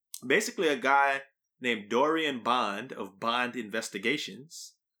 Basically, a guy named Dorian Bond of Bond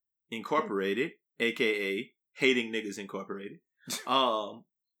Investigations Incorporated, aka Hating Niggas Incorporated,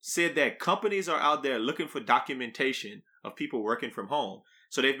 said that companies are out there looking for documentation of people working from home.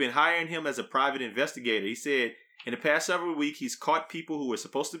 So they've been hiring him as a private investigator. He said in the past several weeks, he's caught people who were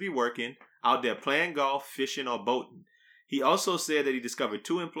supposed to be working out there playing golf, fishing, or boating. He also said that he discovered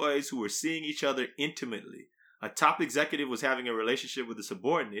 2 employees who were seeing each other intimately. A top executive was having a relationship with a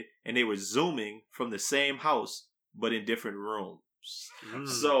subordinate, and they were Zooming from the same house, but in different rooms.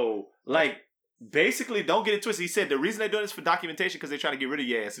 So, like, basically, don't get it twisted. He said the reason they're doing this for documentation because they're trying to get rid of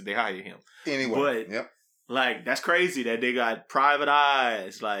your ass if they hire him. Anyway, but, like, that's crazy that they got private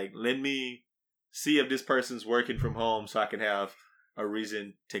eyes. Like, let me see if this person's working from home so I can have a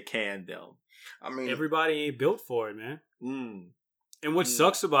reason to can them. I mean, everybody ain't built for it, man. And what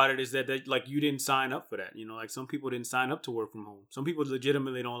sucks about it is that like you didn't sign up for that. You know, like some people didn't sign up to work from home. Some people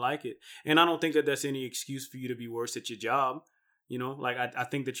legitimately don't like it. And I don't think that that's any excuse for you to be worse at your job. You know, like I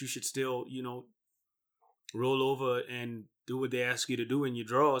think that you should still, you know, roll over and do what they ask you to do in your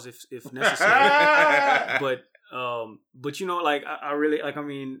drawers if necessary. But you know, like I really, like, I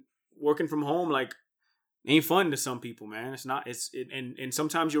mean, working from home, like, ain't fun to some people, man. It's not. And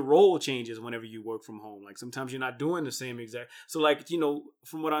sometimes your role changes whenever you work from home. Like sometimes you're not doing the same exact. So like, you know,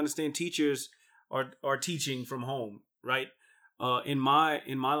 from what I understand, teachers are teaching from home, right? In my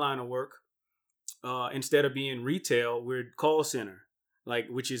line of work, instead of being retail, we're call center, like,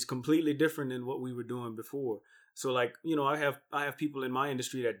 which is completely different than what we were doing before. So like, you know, I have people in my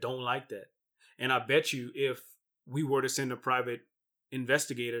industry that don't like that, and I bet you if we were to send a private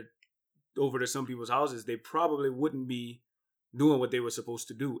investigator over to some people's houses, they probably wouldn't be doing what they were supposed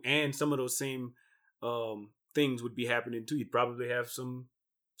to do, and some of those same things would be happening too. You'd probably have some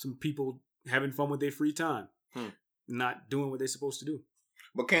people having fun with their free time, not doing what they're supposed to do.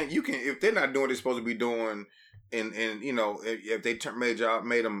 But if they're not doing what they're supposed to be doing, and you know, if they made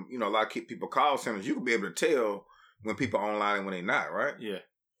them, you know, a lot of people call centers, you could be able to tell when people are online and when they're not, right? Yeah.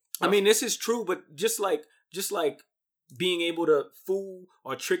 I mean, this is true, but just like being able to fool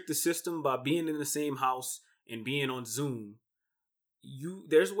or trick the system by being in the same house and being on Zoom,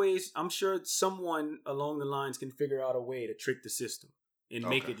 there's ways, I'm sure someone along the lines can figure out a way to trick the system and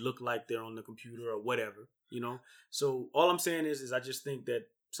make it look like they're on the computer or whatever, you know? So all I'm saying is I just think that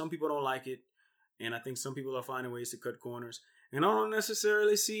some people don't like it, And I think some people are finding ways to cut corners. And I don't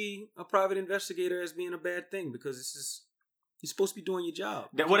necessarily see a private investigator as being a bad thing because you're supposed to be doing your job.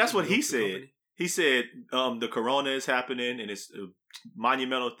 Well, that's what he said. He said the corona is happening and it's a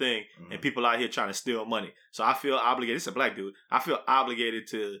monumental thing and people out here trying to steal money. So I feel obligated. It's a black dude. I feel obligated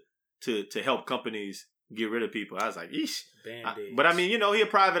to help companies get rid of people. I was like, yeesh. But I mean, you know, he a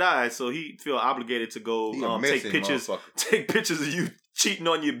private eye, so he feel obligated to go take pictures of you cheating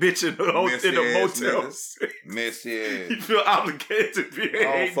on your bitch in the motels. Messy ass. He feel obligated to be.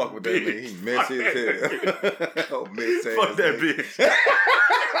 I don't fuck with that nigga. He messy as hell. Oh, messy ass. Fuck that bitch.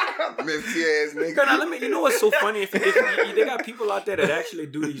 Messy ass nigga. Now, you know what's so funny? If they got people out there that actually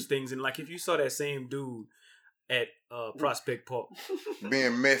do these things, and like if you saw that same dude at Prospect Park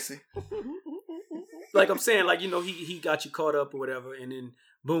being messy. Like I'm saying, like, you know, he got you caught up or whatever, and then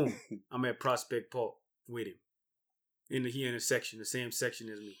boom, I'm at Prospect Park with him. He in a section, the same section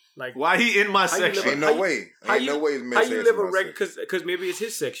as me. Like, why he in my section? Ain't no way it's messy. How you live a regular? Because maybe it's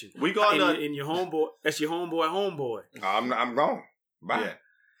his section. We going in your homeboy. That's your homeboy. I'm gone. Bye.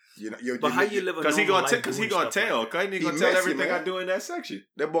 Yeah. But how you live a normal life? Because he gonna tell. Cause he gonna tell everything man. I do in that section.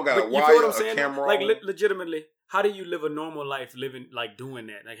 That boy got a wire, you feel what I'm saying? Camera. Like legitimately, how do you live a normal life living like doing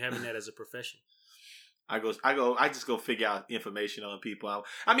that, like having that as a profession? I just go figure out information on people.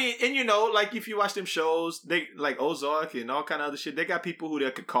 I mean, and you know, like if you watch them shows, they like Ozark and all kind of other shit. They got people who they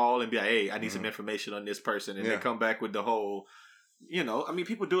could call and be like, "Hey, I need some information on this person," and they come back with the whole. You know, I mean,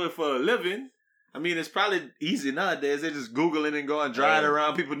 people do it for a living. I mean, it's probably easy nowadays. They're just Googling and going driving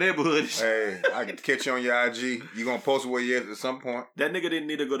around people's neighborhoods. Hey, I can catch you on your IG. You gonna post where you at some point. That nigga didn't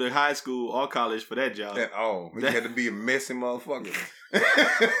need to go to high school or college for that job. He had to be a messy motherfucker.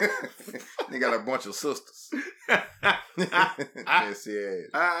 They got a bunch of sisters. Messy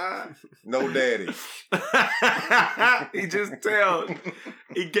ass. No daddy. He just tell.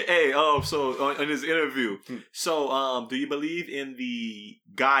 So on his interview. So, do you believe in the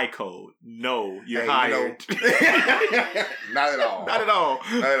guy code? No, you're hired. Not at all. Not at all.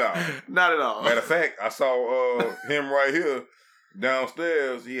 Not at all. Not at all. Matter of fact, I saw him right here.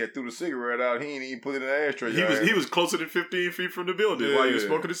 Downstairs, he had threw the cigarette out. He ain't even put it in the ashtray. He was closer than 15 feet from the building while you were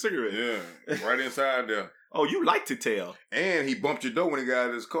smoking a cigarette. Yeah, right inside there. Oh, you like to tell. And he bumped your door when he got out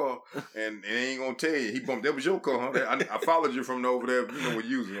of his car. And he ain't gonna tell you. He bumped. That was your car, huh? I followed you from over there. You know what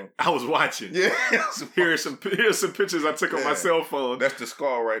using them. I was watching. Yeah. Here's some pictures I took on my cell phone. That's the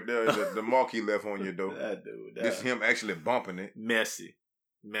scar right there. The mark he left on your door. That dude. This is him actually bumping it. Messy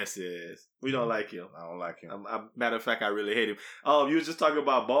ass. We don't like him. I don't like him. Matter of fact, I really hate him. You was just talking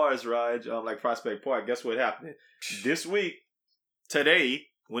about bars, Raj, like Prospect Park. Guess what happened? This week, today,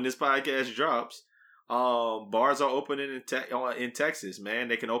 when this podcast drops, bars are opening in Texas, man.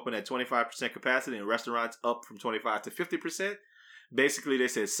 They can open at 25% capacity and restaurants up from 25 to 50%. Basically, they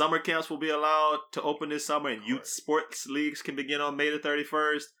said summer camps will be allowed to open this summer and youth sports leagues can begin on May the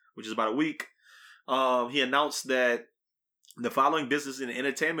 31st, which is about a week. He announced that the following business and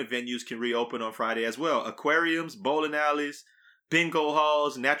entertainment venues can reopen on Friday as well. Aquariums, bowling alleys, bingo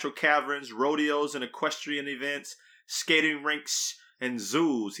halls, natural caverns, rodeos and equestrian events, skating rinks, and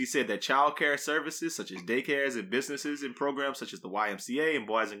zoos. He said that child care services such as daycares and businesses and programs such as the YMCA and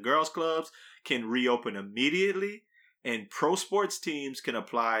Boys and Girls Clubs can reopen immediately. And pro sports teams can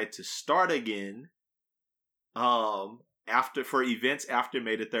apply to start again for events after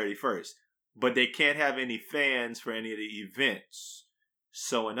May the 31st. But they can't have any fans for any of the events.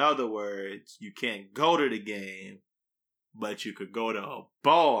 So in other words, you can't go to the game, but you could go to a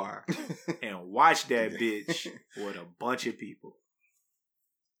bar and watch that bitch with a bunch of people.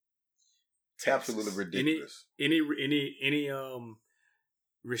 It's absolutely ridiculous. Any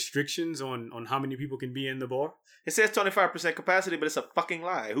restrictions on how many people can be in the bar? It says 25% capacity, but it's a fucking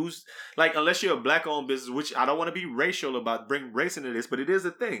lie. Who's like, unless you're a black-owned business, which I don't want to be racial about, bring race into this, but it is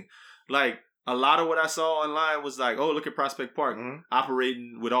a thing. Like, a lot of what I saw online was like, oh, look at Prospect Park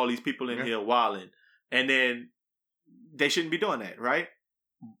operating with all these people in here wilding. And then they shouldn't be doing that, right?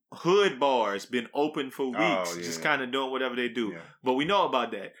 Hood bars been open for weeks, just kind of doing whatever they do. Yeah. But we know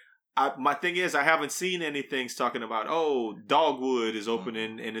about that. My thing is, I haven't seen anything talking about, oh, Dogwood is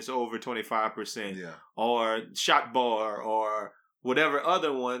opening and it's over 25%. Yeah. Or Shot Bar or whatever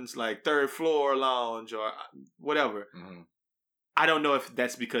other ones like Third Floor Lounge or whatever. Mm-hmm. I don't know if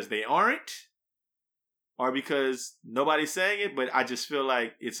that's because they aren't or because nobody's saying it, but I just feel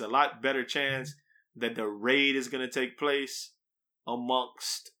like it's a lot better chance that the raid is going to take place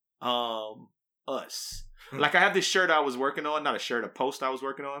amongst us. Like I have this shirt I was working on, not a shirt, a post I was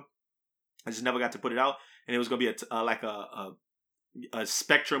working on. I just never got to put it out, and it was going to be a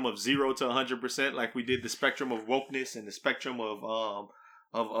spectrum of 0 to 100%, like we did the spectrum of wokeness and the spectrum of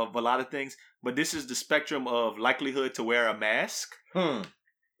of a lot of things, but this is the spectrum of likelihood to wear a mask. Hmm.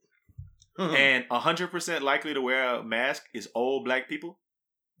 And 100% likely to wear a mask is old black people.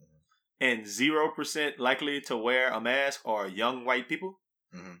 And 0% likely to wear a mask are young white people.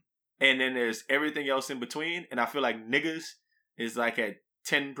 Mhm. And then there's everything else in between. And I feel like niggas is like at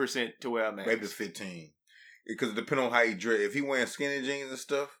 10% to wear a mask. Maybe it's 15. Because it depends on how he dress. If he wearing skinny jeans and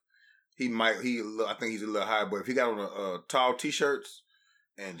stuff, I think he's a little high. But if he got on tall t-shirts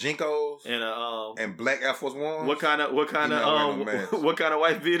and Jinkos and black Air Force Ones, what kind of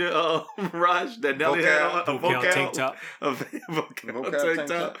white beater, Raj, that Nelly had on? A Vocal tank top. A vocal tank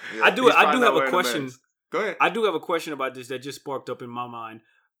top. Yeah. I do have a question. Go ahead. I do have a question about this that just sparked up in my mind.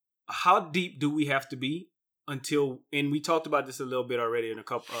 How deep do we have to be until, and we talked about this a little bit already in a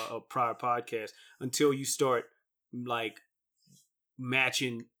couple prior podcasts, until you start like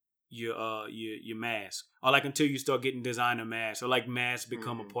matching your mask, or like until you start getting designer masks, or like masks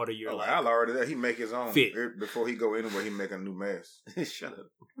become a part of your life? Al already there. He make his own fit before he go anywhere. He make a new mask. Shut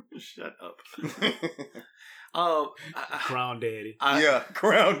up. Crown Daddy.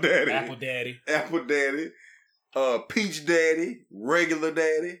 Crown Daddy, Apple Daddy, Peach Daddy, regular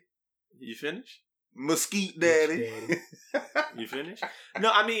Daddy. You finished? Mesquite Daddy. You finished? No,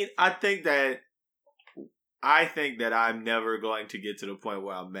 I mean, I think that I'm never going to get to the point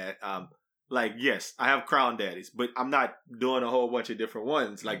where I'm at. Like, yes, I have Crown Daddies, but I'm not doing a whole bunch of different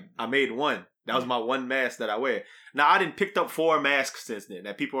ones. Like, I made one. That was my one mask that I wear. Now, I done picked up 4 masks since then.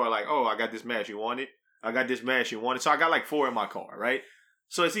 That people are like, oh, I got this mask, you want it? I got this mask, you want it? So I got like 4 in my car, right?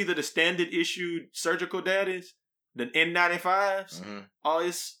 So it's either the standard issued surgical daddies, the N95s, or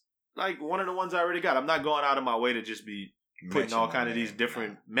it's like one of the ones I already got. I'm not going out of my way to just be putting all kind of these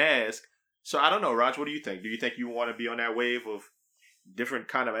different masks. So I don't know, Raj, what do you think? Do you think you want to be on that wave of different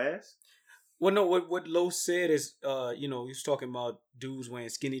kind of masks? Well, no, what Lo said is, he was talking about dudes wearing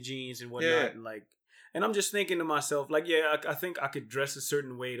skinny jeans and whatnot, and I'm just thinking to myself, like, I think I could dress a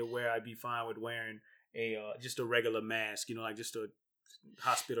certain way to where I'd be fine with wearing just a regular mask, like just a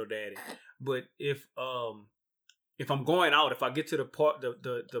hospital daddy. But if I'm going out, if I get to the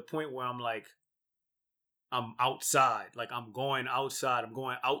point where I'm like, I'm outside, like I'm going outside, I'm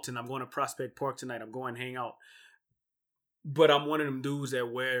going out tonight, I'm going to Prospect Park tonight, I'm going to hang out, but I'm one of them dudes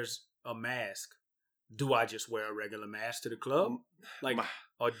that wears a mask. Do I just wear a regular mask to the club,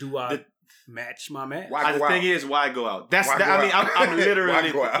 or do I match my mask? The thing is, why go out? I'm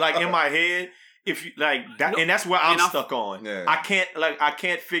literally like in my head. If you like that, and that's where I'm stuck on. Yeah. I can't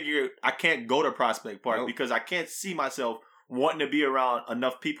go to Prospect Park because I can't see myself wanting to be around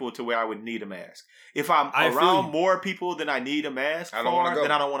enough people to where I would need a mask. If I'm around more people than I need a mask then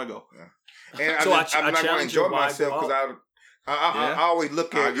I don't want to go. Yeah. And I'm not going to enjoy myself because I always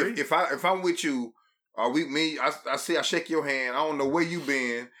look at if I'm with you, or I see I shake your hand. I don't know where you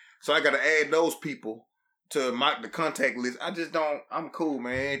been, so I got to add those people to the contact list. I just don't. I'm cool,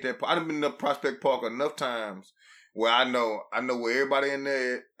 man. Ain't that? I done been to Prospect Park enough times where I know where everybody in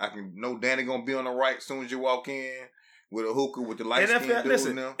there. I can know Danny gonna be on the right as soon as you walk in with a hookah with the light skin dude.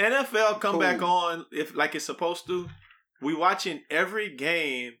 Listen, NFL come back on if like it's supposed to. We watching every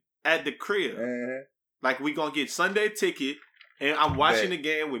game at the crib. Like we gonna get Sunday ticket, and I'm watching the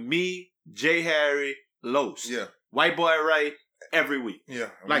game with me, Jay Harry, Los. Yeah, White Boy Right. Every week. Yeah.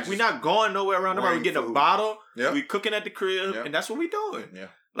 Like, we're not going nowhere around the bar. We're getting a bottle. Yep. We cooking at the crib. Yep. And that's what we doing. Yeah.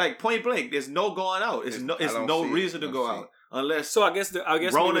 Like, point blank. There's no going out. It's no reason to go out. Unless so I guess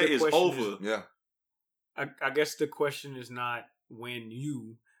Rona is over. Yeah. I guess the question is not when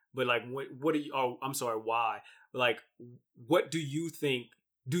you, but like, what do you, I'm sorry, why? Like, what do you think?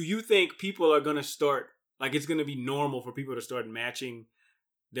 Do you think people are going to start, like, it's going to be normal for people to start matching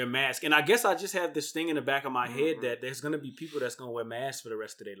their mask? And I guess I just have this thing in the back of my head that there's going to be people that's going to wear masks for the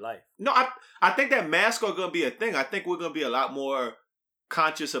rest of their life. No, I think that masks are going to be a thing. I think we're going to be a lot more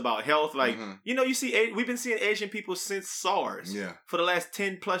conscious about health. Like, we've been seeing Asian people since SARS for the last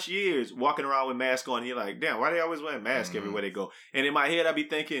 10 plus years walking around with masks on. And you're like, damn, why they always wearing masks everywhere they go? And in my head, I'd be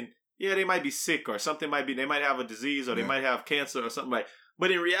thinking, they might be sick or something they might have a disease or they might have cancer or something like.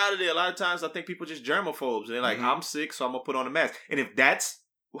 But in reality, a lot of times I think people just germaphobes. And they're like, I'm sick, so I'm going to put on a mask. And if that's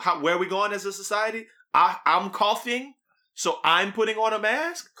where we going as a society, I'm coughing, so I'm putting on a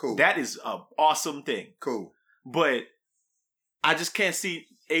mask. Cool. That is an awesome thing. Cool. But I just can't see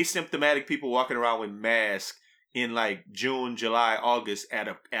asymptomatic people walking around with masks in like June, July, August at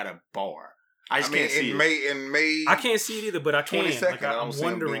a bar. I can't see it. In May, I can't see it either, but I can. Like, I'm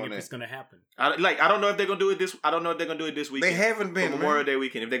wondering if it's going to happen. I don't know if they're going to do it this. I don't know if they're going to do it this weekend. They haven't been Memorial Day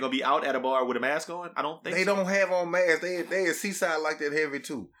weekend. If they're going to be out at a bar with a mask on, I don't think they don't have on masks. They at Seaside like that heavy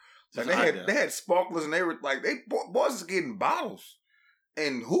too. Like they had sparklers and they were like boys is getting bottles.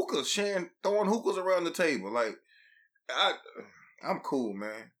 and hookahs, throwing hookahs around the table. Like, I'm cool,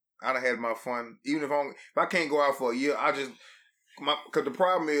 man. I done had my fun. Even if I can't go out for a year, because the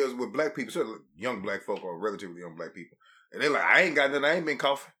problem is with black people, certainly young black folk or relatively young black people, and they're like, I ain't got nothing. I ain't been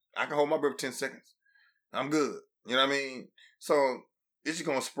coughing. I can hold my breath 10 seconds. I'm good. You know what I mean? So it's just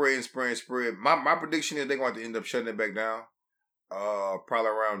gonna spread and spread and spread. My prediction is they're going to end up shutting it back down. Probably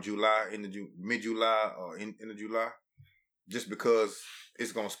around July, mid-July or end of July, just because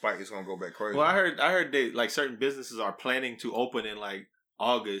it's gonna spike. It's gonna go back crazy. Well, I heard that like certain businesses are planning to open in like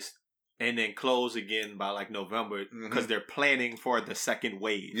August and then close again by like November because they're planning for the second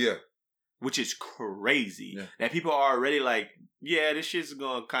wave. Yeah, which is crazy. Yeah. That people are already like, yeah, this shit's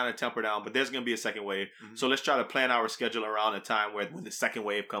gonna kind of temper down, but there's gonna be a second wave. So let's try to plan our schedule around a time where when the second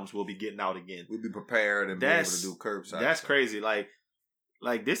wave comes, we'll be getting out again. We'll be prepared and be able to do curbside. That's crazy. Like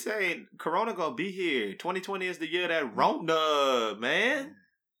this ain't Corona gonna be here. 2020 is the year that Rona, man.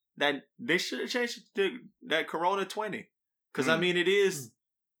 That they should have changed that Corona 20, because I mean it is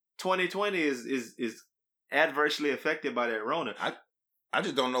 2020 is adversely affected by that Rona. I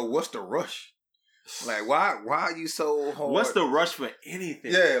just don't know what's the rush. Like, why are you so hard? What's the rush for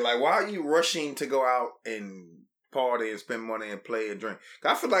anything? Yeah, like, why are you rushing to go out and party and spend money and play and drink?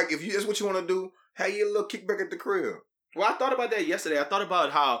 I feel like if that's what you want to do, have your little kickback at the crib. Well, I thought about that yesterday. I thought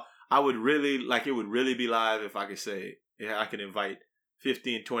about how I would really, like, it would really be live if I could say, yeah, I can invite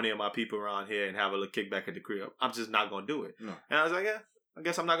 15, 20 of my people around here and have a little kickback at the crib. I'm just not going to do it. No. And I was like, yeah, I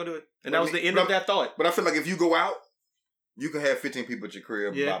guess I'm not going to do it. And that was the end of that thought. But I feel like if you go out, you can have 15 people at your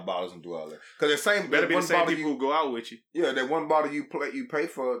crib, buy bottles and do all that. Because better be the same people who go out with you. Yeah, that one bottle you pay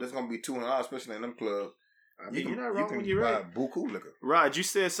for, that's going to be $200, especially in them clubs. I mean, you're not wrong when you're right. Buku liquor. Rod, you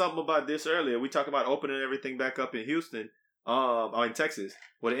said something about this earlier. We talked about opening everything back up in Houston, or in Texas.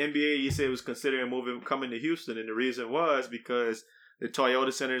 Well, the NBA, you said, was considering coming to Houston, and the reason was because the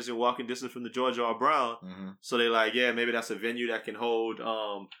Toyota Center is in walking distance from the George R. Brown. So they're like, yeah, maybe that's a venue that can hold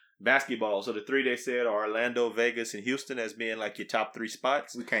basketball. So the three they said are Orlando, Vegas, and Houston as being like your top 3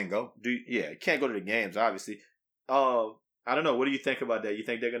 spots. We can't go. You can't go to the games, obviously. I don't know. What do you think about that? You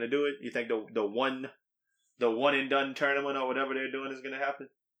think they're gonna do it? You think the one and done tournament or whatever they're doing is gonna happen?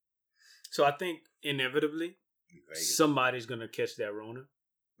 So I think inevitably somebody's gonna catch that Rona.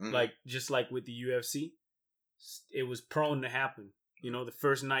 Like just like with the UFC, it was prone to happen. You know, the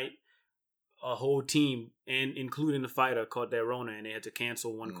first night, a whole team, and including the fighter, caught that Rona, and they had to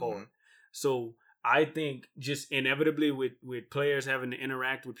cancel one card. So I think just inevitably with players having to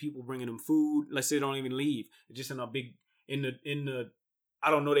interact with people bringing them food, let's say they don't even leave, just in the I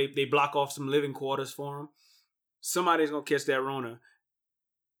don't know, they block off some living quarters for them. Somebody's gonna catch that Rona,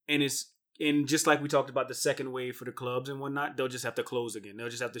 and just like we talked about the second wave for the clubs and whatnot, they'll just have to close again. They'll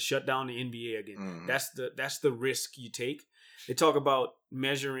just have to shut down the NBA again. That's the risk you take. They talk about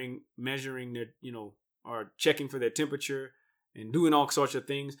measuring their, or checking for their temperature and doing all sorts of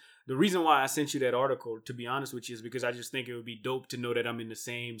things. The reason why I sent you that article, to be honest with you, is because I just think it would be dope to know that I'm in the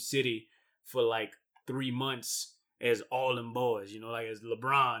same city for like 3 months as all them boys, like as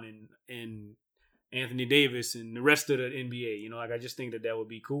LeBron and Anthony Davis and the rest of the NBA. I just think that would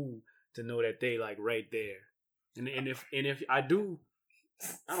be cool to know that they like right there. And if I do,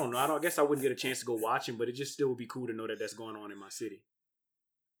 I don't know. I guess I wouldn't get a chance to go watch him, but it just still would be cool to know that that's going on in my city.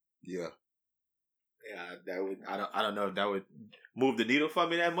 Yeah, that would. I don't know if that would move the needle for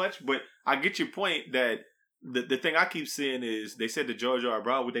me that much, but I get your point that the thing I keep seeing is they said the George R.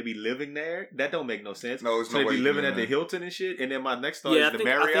 Brown, would they be living there? That don't make no sense. No, it's so no they be living at the there. Hilton and shit. And then my next thought is the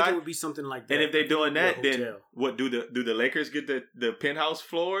Marriott. I think it would be something like that. And if they're doing that, then what do the Lakers get the penthouse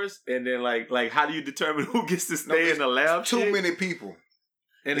floors? And then like how do you determine who gets to stay in the lab? Too many people.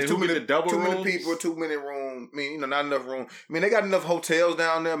 And then who get the double rooms? Too many people, too many rooms. I mean, not enough room. I mean, they got enough hotels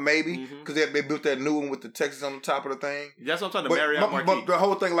down there, maybe, because they built that new one with the Texas on the top of the thing. That's what I'm talking about, the Marriott Marquis. But the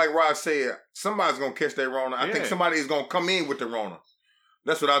whole thing, like Rod said, somebody's gonna catch that Rona. I think somebody is gonna come in with the Rona.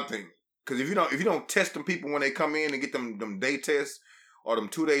 That's what I think. Because if you don't test them people when they come in and get them day tests or them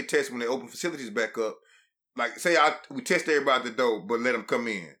 2-day tests when they open facilities back up, like say we test everybody at the door, but let them come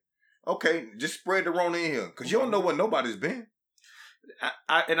in. Okay, just spread the Rona in here because you don't know where nobody's been.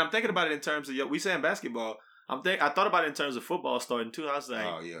 And I'm thinking about it in terms of we saying basketball. I thought about it in terms of football starting too. I was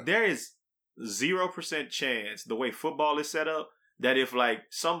like, there is 0% chance the way football is set up that if like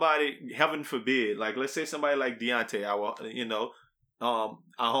somebody, heaven forbid, like let's say somebody like Deontay, our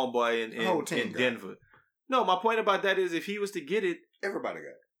homeboy in Denver. No, my point about that is if he was to get it, everybody got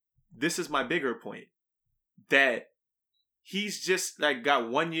it. This is my bigger point, that he's just like got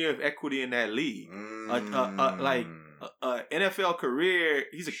 1 year of equity in that league, NFL career.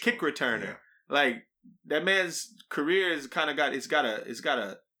 He's a kick returner. Yeah. Like that man's career is kind of got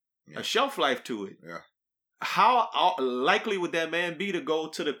a shelf life to it. Yeah. How likely would that man be to go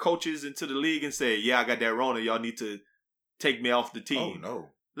to the coaches and to the league and say, "Yeah, I got that Rona. Y'all need to take me off the team." Oh no.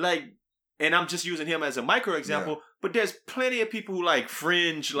 Like, and I'm just using him as a micro example, but there's plenty of people who like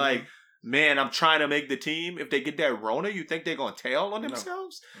fringe, like, man, I'm trying to make the team. If they get that Rona, you think they're gonna tail on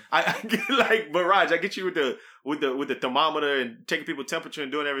themselves? No. I get like Barrage. I get you with the thermometer and taking people's temperature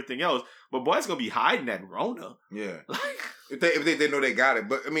and doing everything else. But boy, it's gonna be hiding that Rona. Yeah. If they know they got it,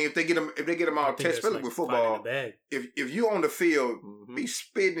 but I mean, if they get them all test, especially with football, if you on the field, be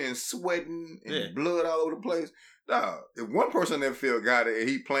spitting and sweating and blood all over the place. Nah, if one person in that field got it and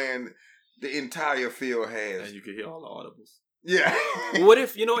he playing, the entire field has. And you can hear all the audibles. Yeah. What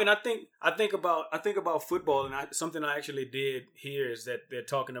if, and I think about football, and something I actually did hear is that they're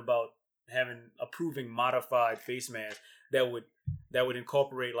talking about approving modified face masks that would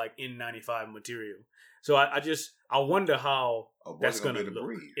incorporate like N95 material. So I wonder how that's gonna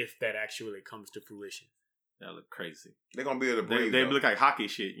look if that actually comes to fruition. That look crazy. They're gonna be able to breathe. They look like hockey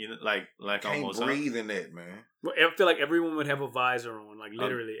shit, like can't almost breathe in that, man. Well, I feel like everyone would have a visor on. Like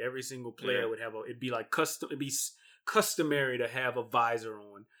literally, every single player would have it'd be like custom. It'd be customary to have a visor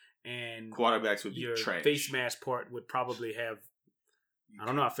on, and quarterbacks would be your trash. Face mask part would probably have. I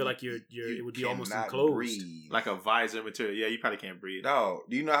don't know. I feel like it would be almost enclosed, breathe. Like a visor material. Yeah, you probably can't breathe. No,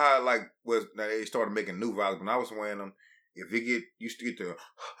 do you know how they started making new visors when I was wearing them? If you used to get to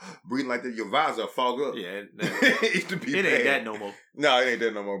breathing like that, your visor fog up. Yeah, it used to be. It ain't that no more. No, it ain't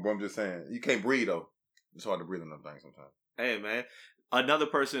that no more. But I'm just saying, you can't breathe though. It's hard to breathe on them things sometimes. Hey man, another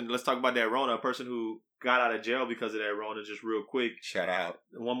person. Let's talk about that Rona. A person who got out of jail because of that Rona. Just real quick. Shout out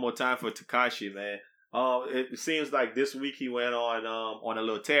one more time for Tekashi, man. It seems like this week he went on a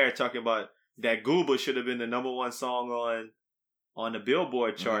little tear talking about that Gooba should have been the #1 song on the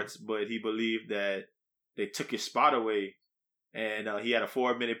Billboard charts, but he believed that they took his spot away. And he had a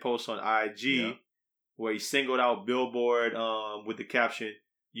 4-minute post on IG where he singled out Billboard with the caption,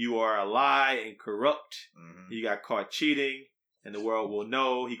 "You are a lie and corrupt. You got caught cheating and the world will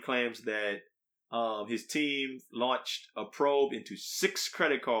know." He claims that his team launched a probe into 6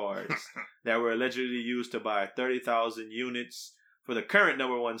 credit cards that were allegedly used to buy 30,000 units for the current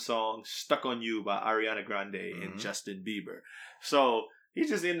 #1 song, "Stuck on You" by Ariana Grande and Justin Bieber. So he's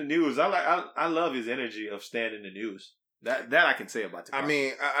just in the news. I love his energy of staying in the news. That I can say about Tekashi. I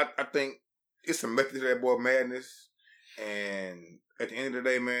mean, I think it's a method to that boy madness, and at the end of the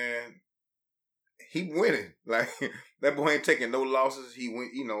day, man, he winning. Like that boy ain't taking no losses. He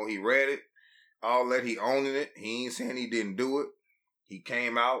went, he read it, all that. He owning it. He ain't saying he didn't do it. He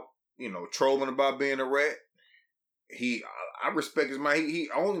came out, trolling about being a rat. I respect his man. He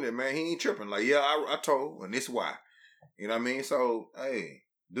owning it, man. He ain't tripping. Like, yeah, I told, and this why. You know what I mean? So, hey,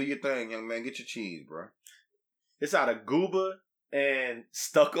 do your thing, young man. Get your cheese, bro. It's out of Gooba and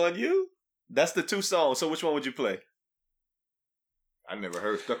 "Stuck on You." That's the 2 songs. So which one would you play? I never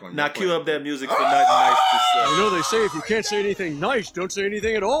heard "Stuck on You." Now cue up that music for nothing nice to say. They say if you can't say anything nice, don't say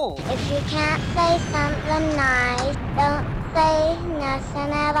anything at all. If you can't say something nice, don't say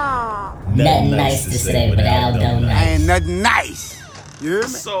nothing at all. Nothing nice to say, but Aldo nice. Ain't nothing nice. You hear me?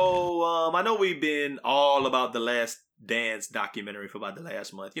 So I know we've been all about the Last Dance documentary for about the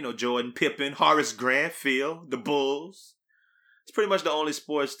last month. Jordan, Pippen, Horace Grant, Phil, the Bulls. It's pretty much the only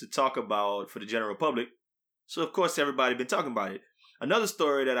sports to talk about for the general public. So, of course, everybody been talking about it. Another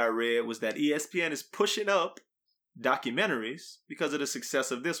story that I read was that ESPN is pushing up documentaries because of the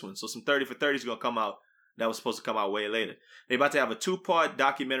success of this one. So some 30 for 30 is going to come out. That was supposed to come out way later. They're about to have a 2-part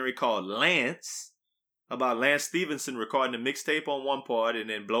documentary called Lance about Lance Stevenson recording a mixtape on one part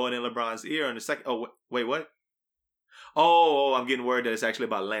and then blowing in LeBron's ear on the second. Oh, wait, what? Oh, I'm getting word that it's actually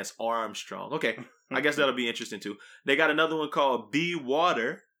about Lance Armstrong. Okay, I guess that'll be interesting too. They got another one called Be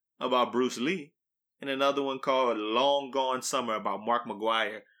Water about Bruce Lee, and another one called Long Gone Summer about Mark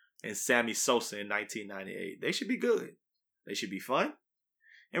McGuire and Sammy Sosa in 1998. They should be good. They should be fun.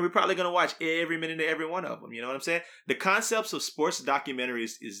 And we're probably going to watch every minute of every one of them. You know what I'm saying? The concepts of sports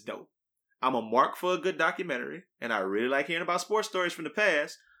documentaries is dope. I'm a mark for a good documentary, and I really like hearing about sports stories from the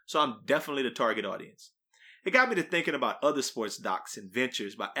past, so I'm definitely the target audience. It got me to thinking about other sports docs and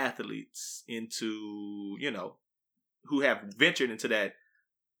ventures by athletes into, who have ventured into that,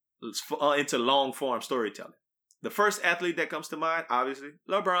 into long form storytelling. The first athlete that comes to mind, obviously,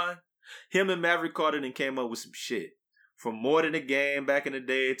 LeBron. Him and Maverick Carter then came up with some shit. From More Than a Game back in the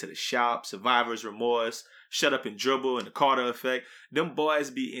day to The Shop, Survivor's Remorse, Shut Up and Dribble, and The Carter Effect. Them boys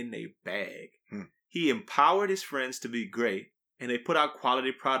be in their bag. He empowered his friends to be great, and they put out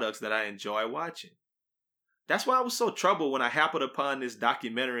quality products that I enjoy watching. That's why I was so troubled when I happened upon this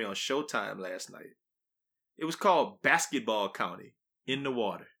documentary on Showtime last night. It was called Basketball County in the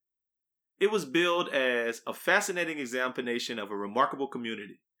Water. It was billed as a fascinating examination of a remarkable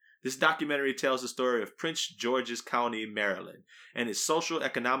community. This documentary tells the story of Prince George's County, Maryland, and its social,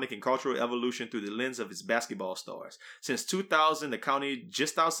 economic, and cultural evolution through the lens of its basketball stars. Since 2000, the county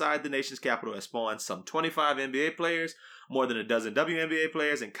just outside the nation's capital has spawned some 25 NBA players, more than a dozen WNBA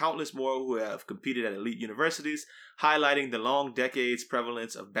players, and countless more who have competed at elite universities, highlighting the long decades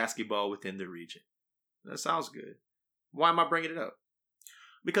prevalence of basketball within the region. That sounds good. Why am I bringing it up?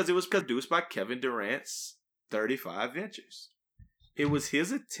 Because it was produced by Kevin Durant's 35 Ventures. It was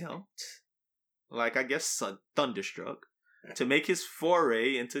his attempt, like I guess Thunderstruck, to make his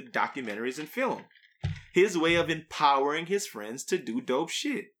foray into documentaries and film. His way of empowering his friends to do dope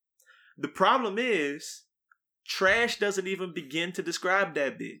shit. The problem is, Trash doesn't even begin to describe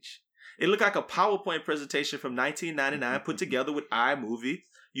that bitch. It looked like a PowerPoint presentation from 1999 put together with iMovie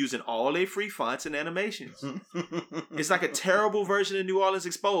using all their free fonts and animations. It's like a terrible version of New Orleans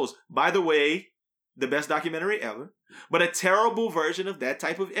Exposed. By the way, the best documentary ever, but a terrible version of that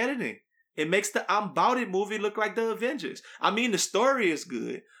type of editing. It makes the I'm Bout It movie look like the Avengers. I mean, the story is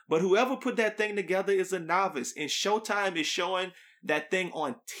good, but whoever put that thing together is a novice, and Showtime is showing that thing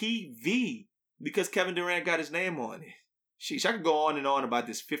on TV because Kevin Durant got his name on it. Sheesh, I could go on and on about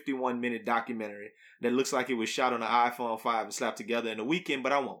this 51-minute documentary that looks like it was shot on an iPhone 5 and slapped together in a weekend,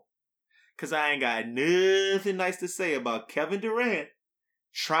 but I won't. Because I ain't got nothing nice to say about Kevin Durant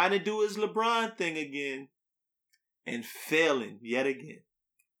trying to do his LeBron thing again and failing yet again.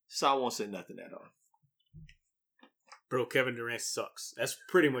 So I won't say nothing at all. Bro, Kevin Durant sucks. That's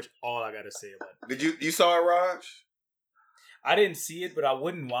pretty much all I got to say about it. Did you saw it, Raj? I didn't see it, but I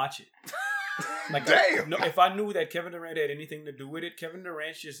wouldn't watch it. Like, damn. If I knew that Kevin Durant had anything to do with it, Kevin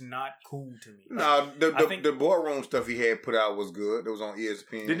Durant's just not cool to me. No, the boardroom stuff he had put out was good. It was on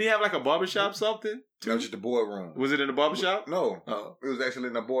ESPN. Didn't he have like a barbershop something? No, just the boardroom. Was it in the barbershop? No. Oh. It was actually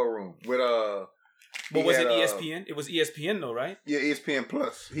in the boardroom with But was it ESPN? It was ESPN though, right? Yeah, ESPN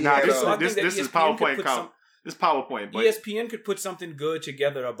Plus. This is PowerPoint count. This PowerPoint. But ESPN could put something good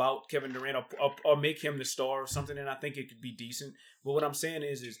together about Kevin Durant or make him the star or something, and I think it could be decent. But what I'm saying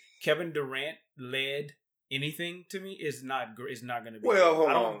is Kevin Durant led anything to me is not going to be. Well, hold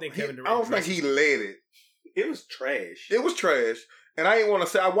on. I don't think Kevin Durant. I don't think he led it. It was trash. It was trash, and I ain't want to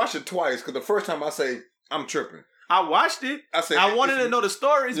say I watched it twice because the first time I say I'm tripping. I watched it. I wanted to know the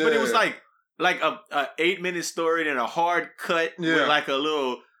stories, but it was like a 8-minute story and a hard cut with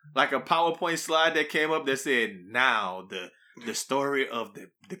like a PowerPoint slide that came up that said, now the story of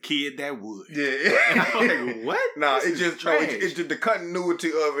the kid that would. Yeah. And I'm like, what? Nah, it's just the continuity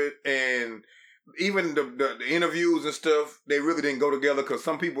of it, and even the interviews and stuff, they really didn't go together because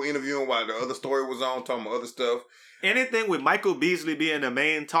some people interviewing while the other story was on, talking about other stuff. Anything with Michael Beasley being the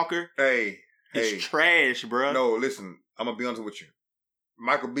main talker, it's trash, bro. No, listen, I'm gonna be honest with you.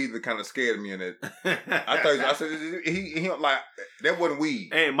 Michael Beasley kind of scared me in it. I said he like that wasn't weed.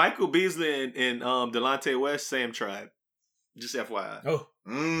 Hey, Michael Beasley and Delonte West, same tribe. Just FYI. Oh,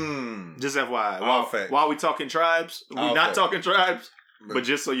 just FYI. All facts. While we talking tribes, we not facts. Talking tribes, but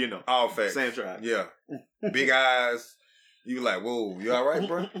just so you know, all facts. Same tribe. Yeah, big eyes. You like, whoa, you all right,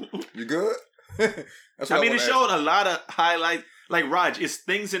 bro? You good? That's it showed a lot of highlights. Like Raj, it's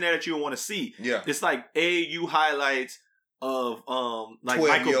things in there that you want to see. Yeah, it's like AAU highlights of like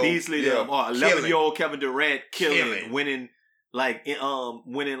Michael Beasley, or 11-year-old Kevin Durant winning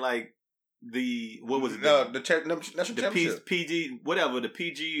the what was it? The championship. PG whatever the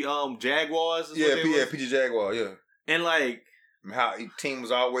PG Jaguars. PG Jaguar. Yeah, and like how team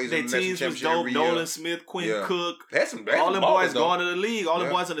was always in the national championship every year. Nolan Smith, Quinn Cook, all them boys going to the league. All them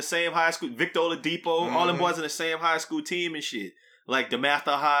boys in the same high school. Victor Oladipo, all them boys in the same high school team and shit. Like the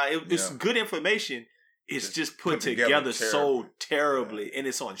Master High. It's good information. It's just put together so terribly, and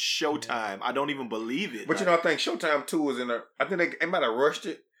it's on Showtime. I don't even believe it. But I think Showtime too was in there. I think they might have rushed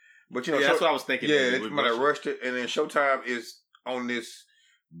it. But that's what I was thinking. Yeah, they might have rushed it, and then Showtime is on this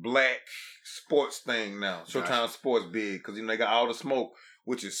black sports thing now. Showtime Sports big because they got All the Smoke,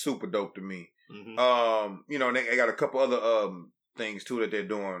 which is super dope to me. Mm-hmm. They got a couple other things too that they're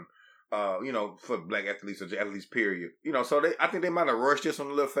doing. For black athletes or athletes, period. So I think they might have rushed this one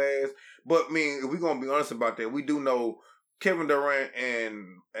a little fast. But I mean, if we're gonna be honest about that, we do know Kevin Durant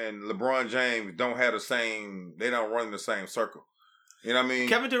and LeBron James don't have they don't run in the same circle. You know what I mean?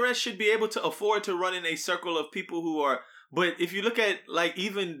 Kevin Durant should be able to afford to run in a circle of people who are. But if you look at like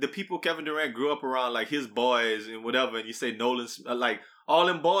even the people Kevin Durant grew up around, like his boys and whatever, and you say Nolan, like all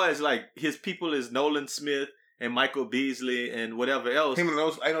them boys, like his people is Nolan Smith and Michael Beasley and whatever else. Him and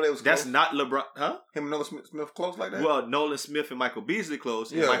those, I know they was That's close. not LeBron, huh? Him and Nolan Smith close like that? Well, Nolan Smith and Michael Beasley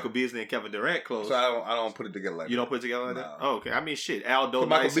close, and Michael Beasley and Kevin Durant close. So I don't put it together like that. You don't put it together like No. that? Oh, okay. I mean, shit. Aldo So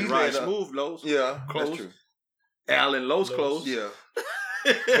Michael Nice and Beasley Ryan had a- Smooth close. Yeah, Close. that's true. Al and Lowe's close. Yeah.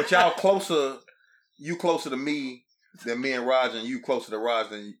 But y'all closer, you closer to me than me and Raj, and you closer to Raj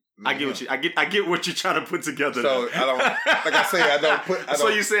than me. I get what you. I get what you're trying to put together. So I don't. Like I say, I don't put. So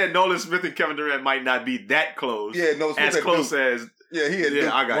you said Nolan Smith and Kevin Durant might not be that close. Yeah, Nolan Smith as had close Duke. as. Yeah, he had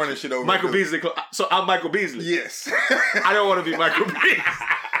Duke I got running you. shit over. Michael Duke. Beasley. So I'm Michael Beasley. Yes. I don't want to be Michael Beasley.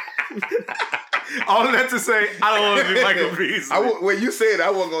 All that to say, I don't want to be Michael Beasley. When you said it,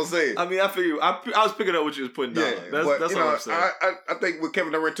 I wasn't gonna say it. I mean, I figure I was picking up what you was putting down. That's all I'm saying. I think with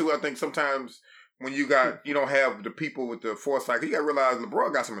Kevin Durant too. I think sometimes when you don't have the people with the foresight, you got to realize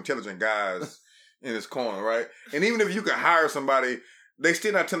LeBron got some intelligent guys in his corner, right? And even if you could hire somebody, they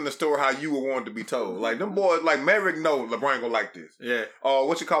still not telling the story how you would want it to be told. Like them boys, like Maverick, know LeBron ain't gonna like this. Yeah.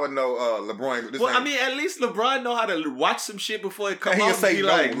 What you call it? No, LeBron. Well, I mean, at least LeBron know how to watch some shit before it comes out. He'll say be no,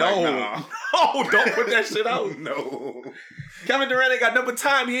 like, no, nah. no, don't put that shit out. No. Kevin Durant ain't got number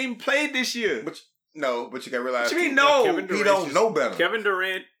time. He ain't played this year. But you gotta realize. What you mean no? Kevin He Durant don't know better. Kevin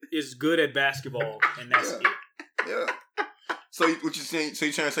Durant is good at basketball, and that's it. Yeah. So what you saying? So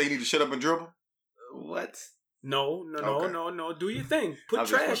you trying to say you need to shut up and dribble? What? No. Do your thing. Put I'm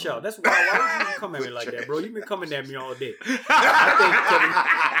just trash fucking out. That's why. Why would you come at me like that, bro? You've been coming at me all day.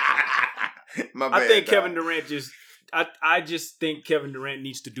 I think Kevin Durant just. I just think Kevin Durant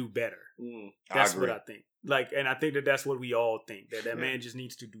needs to do better. That's what I think. Like, and I think that's what we all think. That man just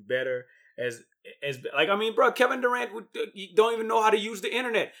needs to do better. As like, I mean, bro, Kevin Durant don't even know how to use the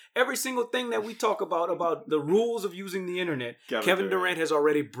internet. Every single thing that we talk about the rules of using the internet, Kevin Durant has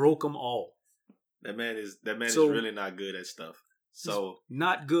already broke them all. That man is really not good at stuff. So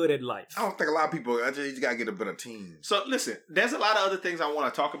not good at life. I don't think a lot of people. You just gotta get a better team. So listen, there's a lot of other things I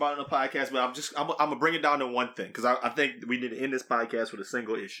want to talk about in the podcast, but I'm gonna bring it down to one thing because I think we need to end this podcast with a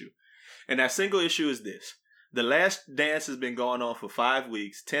single issue, and that single issue is this: The Last Dance has been going on for 5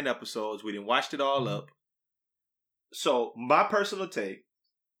 weeks, 10 episodes. We didn't watch it all up. So my personal take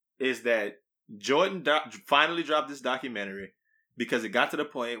is that Jordan finally dropped this documentary because it got to the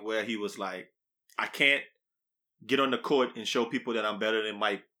point where he was like, I can't get on the court and show people that I'm better than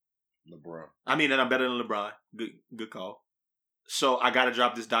LeBron. I mean that I'm better than LeBron. Good call. So I got to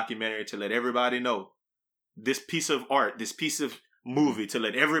drop this documentary to let everybody know this piece of art, this piece of movie, to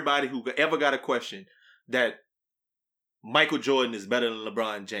let everybody who ever got a question that Michael Jordan is better than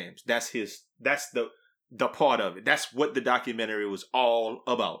LeBron James. That's the part of it. That's what the documentary was all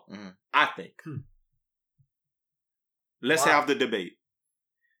about. Mm-hmm. I think. Let's have the debate.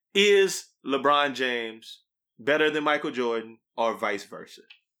 Is LeBron James better than Michael Jordan or vice versa?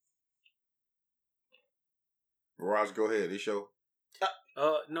 Raj, go ahead. This show.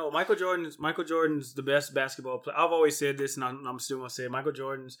 No, Michael Jordan's the best basketball player. I've always said this, and I'm still gonna say it. Michael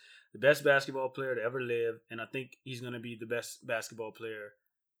Jordan's the best basketball player to ever live, and I think he's gonna be the best basketball player.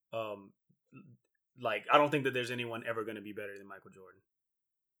 I don't think that there's anyone ever gonna be better than Michael Jordan.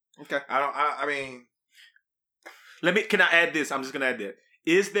 Okay, I mean, can I add this? I'm just gonna add that.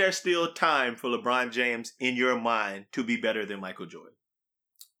 Is there still time for LeBron James in your mind to be better than Michael Jordan?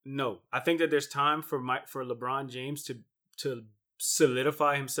 No, I think that there's time for LeBron James to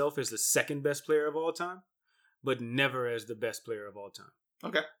solidify himself as the second best player of all time, but never as the best player of all time.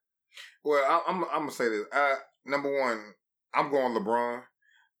 Okay. Well, I'm gonna say this. Number one, I'm going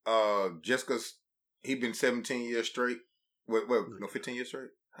LeBron. Just because he been 17 years straight. 15 years straight.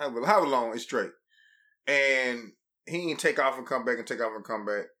 However long it's straight, and he ain't take off and come back and take off and come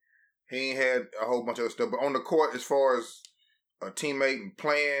back. He ain't had a whole bunch of other stuff, but on the court, as far as a teammate and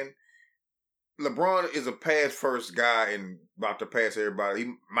playing, LeBron is a pass first guy and about to pass everybody.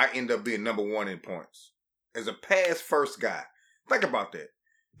 He might end up being number one in points. As a pass first guy, think about that.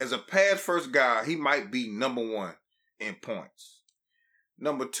 As a pass first guy, he might be number one in points.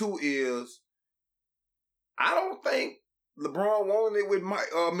 Number two is, I don't think LeBron wanted it with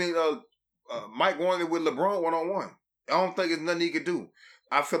Mike. Mike wanted it with LeBron one-on-one. I don't think there's nothing he could do.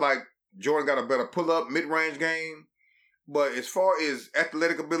 I feel like Jordan got a better pull-up, mid-range game. But as far as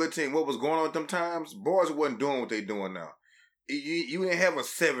athletic ability and what was going on at them times, boys wasn't doing what they doing now. You didn't have a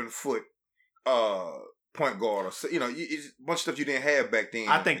 7-foot point guard, or it's a bunch of stuff you didn't have back then.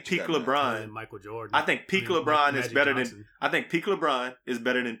 I think peak LeBron, Michael Jordan. I think peak LeBron is better Johnson. I think peak LeBron is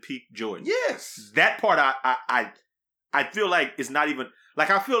better than peak Jordan. Yes, that part I feel like it's not even like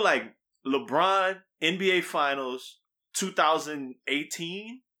I feel like LeBron NBA Finals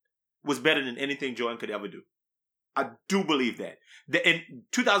 2018 was better than anything Jordan could ever do. I do believe that. And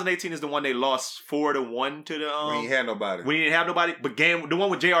 2018 is the one they lost 4-1 to the. When he had nobody. When he didn't have nobody, but the one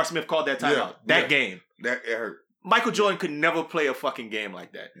with J.R. Smith called that timeout. Game. That it hurt. Michael Jordan could never play a fucking game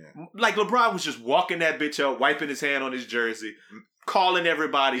like that. Yeah. Like LeBron was just walking that bitch up, wiping his hand on his jersey, calling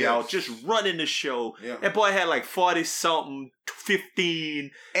everybody out, just running the show. Yeah. That boy had like 40-something,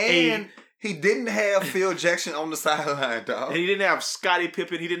 15. And he didn't have Phil Jackson on the sideline, dog. And he didn't have Scottie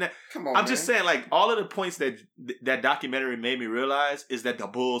Pippen. He didn't have... Come on, I'm just saying, like, all of the points that documentary made me realize is that the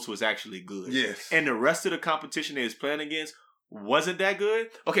Bulls was actually good. Yes. And the rest of the competition they was playing against wasn't that good.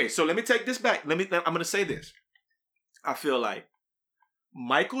 Okay, so let me take this back. I'm going to say this. I feel like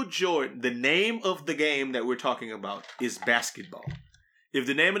Michael Jordan, the name of the game that we're talking about is basketball. If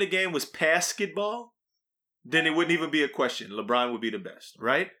the name of the game was basketball, then it wouldn't even be a question. LeBron would be the best,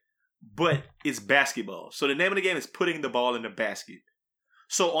 right? But it's basketball. So the name of the game is putting the ball in the basket.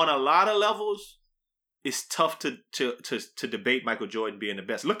 So on a lot of levels, it's tough to debate Michael Jordan being the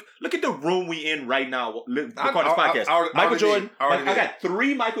best. Look at the room we in right now. Recording this podcast. Michael Jordan. I got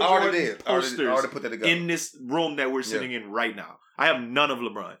 3 Michael Jordan posters in this room that we're sitting in right now. I have none of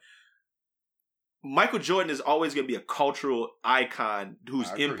LeBron. Michael Jordan is always going to be a cultural icon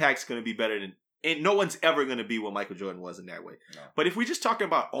whose impact's going to be better than... And no one's ever going to be what Michael Jordan was in that way. No. But if we're just talking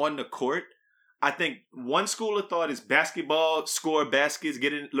about on the court, I think one school of thought is basketball, score baskets,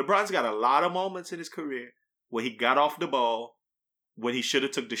 LeBron's got a lot of moments in his career where he got off the ball when he should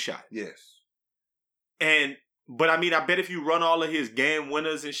have took the shot. Yes. But I mean, I bet if you run all of his game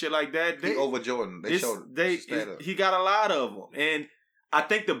winners and shit like that, he over Jordan. He got a lot of them. And I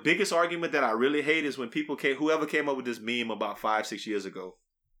think the biggest argument that I really hate is when whoever came up with this meme about 5-6 years ago,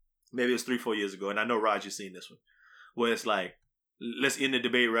 maybe it was 3-4 years ago, and I know Raj, you've seen this one, where it's like, let's end the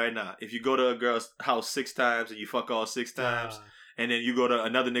debate right now. If you go to a girl's house 6 times and you fuck all 6 times, and then you go to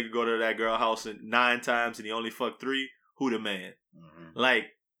another nigga go to that girl house 9 times and he only fucked 3, who the man? Mm-hmm. Like,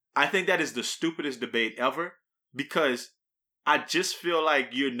 I think that is the stupidest debate ever, because I just feel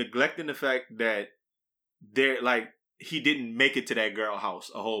like you're neglecting the fact that he didn't make it to that girl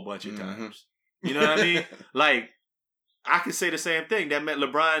house a whole bunch of times. You know what I mean? Like, I could say the same thing. That meant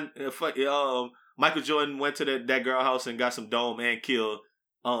LeBron, Michael Jordan went to that girl house and got some dome and killed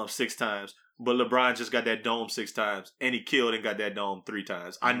 6 times. But LeBron just got that dome 6 times, and he killed and got that dome 3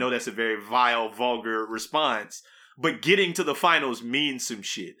 times. I know that's a very vile, vulgar response, but getting to the finals means some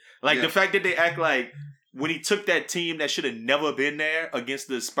shit. Like the fact that they act like when he took that team that should have never been there against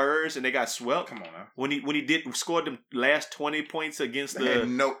the Spurs and they got swept. Come on now. When he scored them last 20 points against I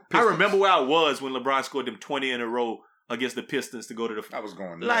remember where I was when LeBron scored them 20 in a row against the Pistons to go to the... I was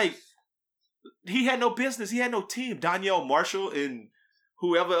going there. Like, he had no business. He had no team. Donyell Marshall and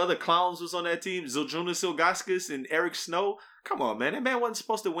whoever other clowns was on that team, Zydrunas Ilgauskas and Eric Snow. Come on, man. That man wasn't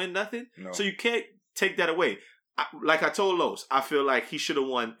supposed to win nothing. No. So you can't take that away. Like I told Los, I feel like he should have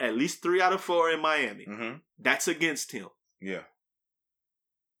won at least 3 out of 4 in Miami. Mm-hmm. That's against him. Yeah.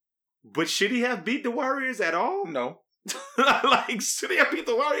 But should he have beat the Warriors at all? No. Like, should he have beat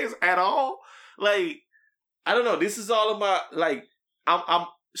the Warriors at all? Like, I don't know. This is all about, like,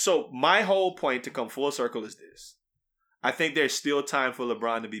 so my whole point to come full circle is this. I think there's still time for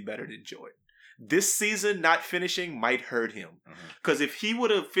LeBron to be better than Jordan. This season not finishing might hurt him. Because if he would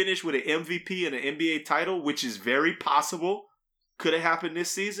have finished with an MVP and an NBA title, which is very possible, could have happened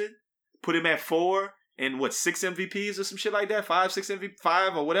this season, put him at 4 and 6 MVPs or some shit like that, 5, 6 MVP,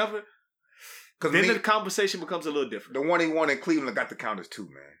 5 or whatever, then the conversation becomes a little different. The one he won in Cleveland got the count as 2,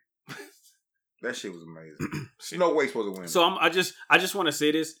 man. That shit was amazing. No way supposed to win. So I just want to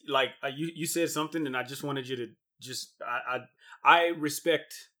say this. Like, you said something, and I just wanted you to I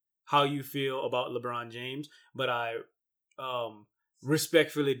respect how you feel about LeBron James, but I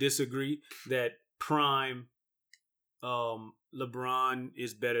respectfully disagree that prime LeBron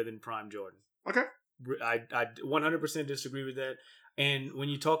is better than prime Jordan. Okay. I 100% disagree with that. And when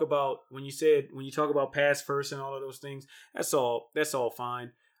you talk about pass first and all of those things, that's all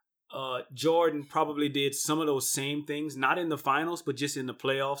fine. Jordan probably did some of those same things, not in the finals, but just in the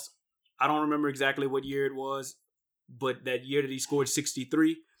playoffs. I don't remember exactly what year it was, but that year that he scored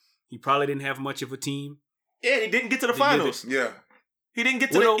 63, he probably didn't have much of a team. Yeah, he didn't get to the finals. Yeah. He didn't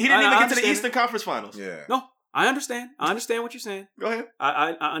get to he didn't even get to the Eastern Conference Finals. Yeah. No, I understand. I understand what you're saying. Go ahead.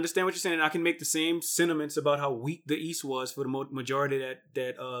 I understand what you're saying. And I can make the same sentiments about how weak the East was for the majority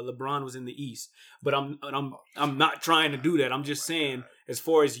that LeBron was in the East. But I'm not trying to do that. I'm just saying, as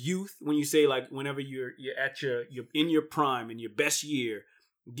far as youth, when you say, like, whenever you're in your prime, in your best year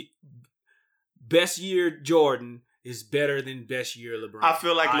Jordan is better than best year LeBron. I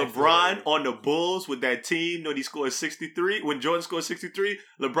feel like LeBron on the Bulls with that team when he scored 63, when Jordan scored 63,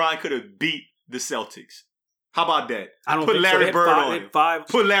 LeBron could have beat the Celtics. How about that? I don't put think Larry so. Bird on him.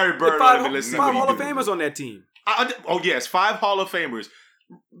 Put Larry Bird on him and let's see what Five he Hall of do. Famers on that team. Oh yes, 5 Hall of Famers.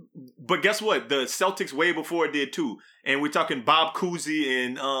 But guess what? The Celtics way before it did too. And we're talking Bob Cousy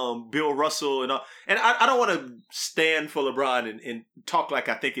and Bill Russell and all. And I don't want to stand for LeBron and talk like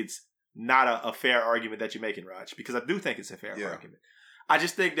I think it's not a fair argument that you're making, Raj, because I do think it's a fair argument. I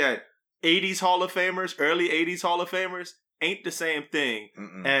just think that 80s Hall of Famers, early 80s Hall of Famers ain't the same thing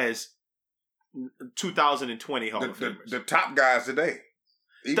as 2020 Hall of Famers. The top guys today.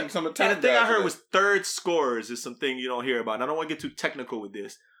 Even some of the top guys. And the thing I heard was third scorers is something you don't hear about. And I don't want to get too technical with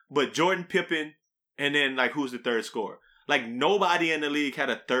this, but Jordan, Pippen, and then like who's the third scorer? Like nobody in the league had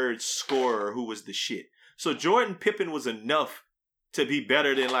a third scorer who was the shit. So Jordan, Pippen was enough to be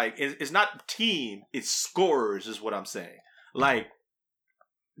better than like it's not team, it's scorers is what I'm saying. Like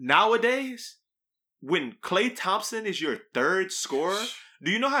nowadays, when Klay Thompson is your third scorer, do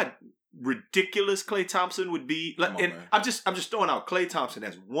you know how ridiculous Klay Thompson would be? Like, and I'm just throwing out Klay Thompson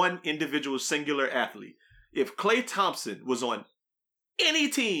as one individual singular athlete. If Klay Thompson was on any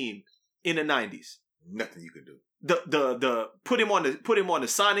team in the 90s, nothing you could do. The put him on the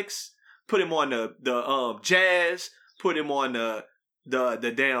Sonics, put him on the Jazz, put him on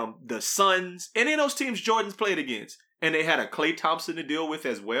the Suns, any of those teams Jordan's played against, and they had a Klay Thompson to deal with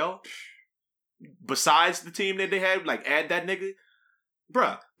as well. Besides the team that they had, like add that nigga.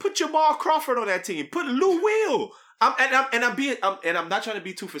 Bruh, put Jamal Crawford on that team. Put Lou Will. I'm not trying to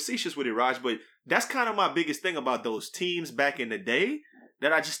be too facetious with it, Raj, but that's kind of my biggest thing about those teams back in the day.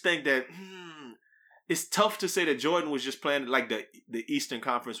 That I just think that it's tough to say that Jordan was just playing like the Eastern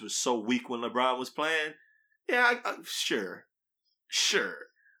Conference was so weak when LeBron was playing. Yeah, sure.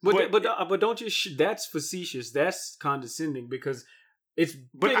 But don't you? That's facetious. That's condescending because it's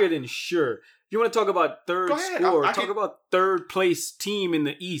bigger than sure. You want to talk about third scorer? Talk about third place team in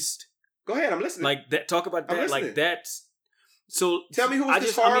the East. Go ahead, I'm listening. Like that. Talk about that. Like that's. So tell me who was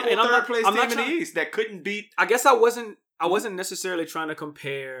this horrible third place team in the East that couldn't beat. I guess I wasn't necessarily trying to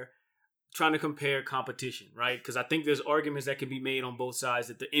compare competition, right? Because I think there's arguments that can be made on both sides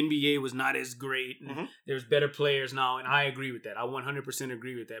that the NBA was not as great. And there's better players now, and I agree with that. I 100%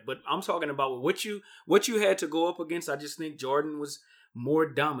 agree with that. But I'm talking about what you had to go up against. I just think Jordan was more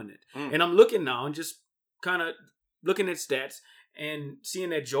dominant. And I'm looking now and just kind of looking at stats and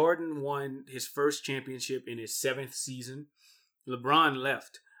seeing that Jordan won his first championship in his 7th season. LeBron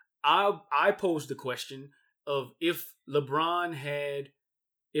left. I posed the question of if LeBron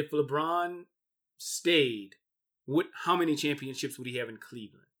stayed, how many championships would he have in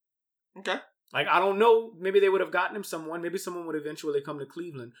Cleveland? Okay. Like, I don't know. Maybe they would have gotten him someone. Maybe someone would eventually come to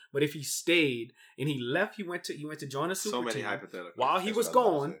Cleveland. But if he stayed and he left, he went to join a super team. So many hypotheticals. While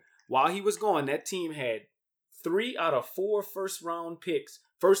he was gone, that team had 3 out of 4 first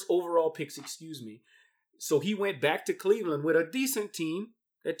overall picks, So he went back to Cleveland with a decent team.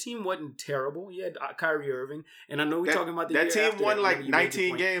 That team wasn't terrible. He had Kyrie Irving. And I know we're talking about the that year team after won that, like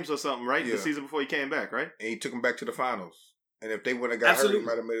 19 games or something, right? Yeah. The season before he came back, right? And he took him back to the finals. And if they wouldn't have got hurt, he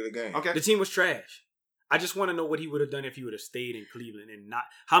might have made it a game. Okay. The team was trash. I just want to know what he would have done if he would have stayed in Cleveland and not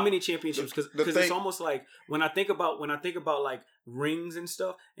how many championships, because it's almost like when I think about like rings and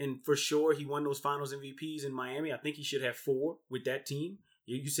stuff, and for sure he won those finals MVPs in Miami. I think he should have 4 with that team.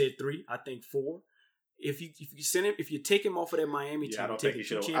 You said 3, I think 4. If you take him off of that Miami team, I don't think he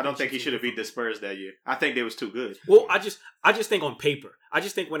should have beat the Spurs that year. I think they was too good. Well, I just think on paper. I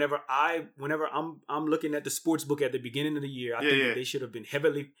just think whenever I'm looking at the sports book at the beginning of the year, I think that they should have been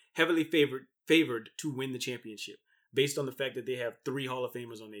heavily favored to win the championship based on the fact that they have 3 Hall of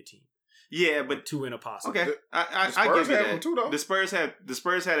Famers on their team. Yeah, but 2 in a possible. Okay, I give you that. Too, though. The Spurs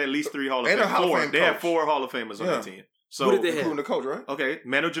had at least 3 Hall of Famers. 4. They had 4 Hall of Famers on their team. So, who did they have? Including the coach, right? Okay,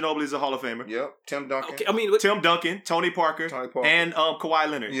 Manu Ginobili is a Hall of Famer. Yep. Tim Duncan. Okay, Tim Duncan, Tony Parker, and Kawhi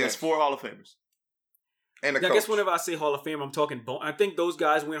Leonard. Yes. That's 4 Hall of Famers. And I guess whenever I say Hall of Fame, I'm talking. I think those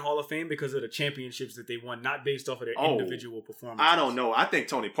guys win Hall of Fame because of the championships that they won, not based off of their individual performances. I don't know. I think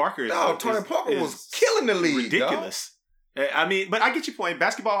Tony Parker is. Tony Parker was killing the league. Ridiculous. Dog. I mean, but I get your point.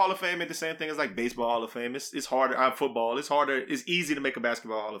 Basketball Hall of Fame is the same thing as like baseball Hall of Fame. It's harder. Football. It's harder. It's easy to make a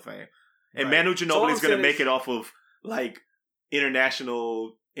basketball Hall of Fame. And Manu Ginobili is going to make it off of like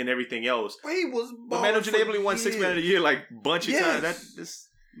international and everything else. But he was. But Manu Ginobili won 6 Man of the Year like a bunch of times.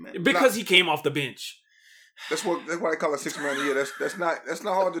 Because he came off the bench. That's why they call it 6 Man of the Year. That's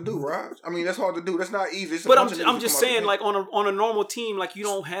not hard to do, right? I mean, that's hard to do. That's not easy. But I'm just saying, like on a normal team, like you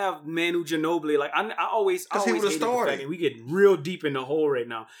don't have Manu Ginobili. Like I always hated the fact, and we get real deep in the hole right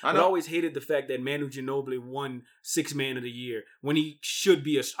now. I always hated the fact that Manu Ginobili won 6 Man of the Year when he should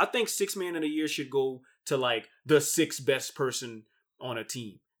be I think 6 Man of the Year should go to like the 6th best person on a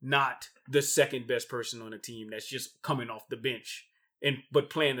team. not the second best person on the team that's just coming off the bench but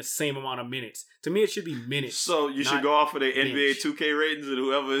playing the same amount of minutes. To me, it should be minutes. So you should go off of the NBA 2K ratings, and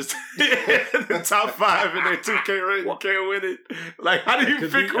whoever is the top 5 in their 2K rating can't win it. Like, how do you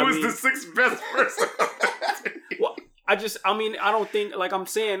pick who's the sixth best person? Well, I don't think, like I'm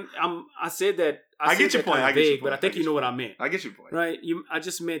saying, I said that. I get your point. I get your point. But I think you know what I meant. I get your point. Right? I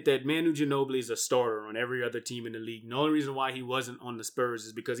just meant that Manu Ginobili is a starter on every other team in the league. The only reason why he wasn't on the Spurs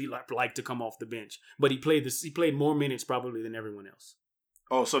is because he liked to come off the bench. But he played more minutes probably than everyone else.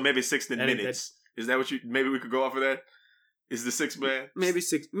 Oh, so maybe sixth in minutes. Is that what maybe we could go off of that? Is the sixth man? Maybe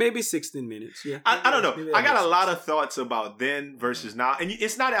sixth in minutes. Yeah. I don't know. I got a lot of thoughts about then versus now. And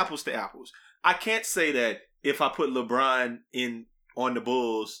it's not apples to apples. I can't say that if I put LeBron on the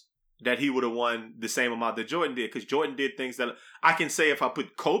Bulls that he would have won the same amount that Jordan did, because Jordan did things that I can say if I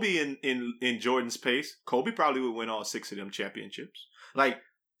put Kobe in Jordan's pace, Kobe probably would win all 6 of them championships. Like,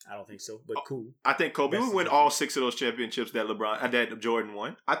 I don't think so, but cool. I think Kobe would win all 6 of those championships that Jordan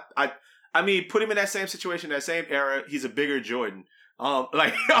won. I mean, put him in that same situation, that same era. He's a bigger Jordan.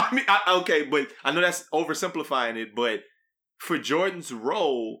 Okay, but I know that's oversimplifying it. But for Jordan's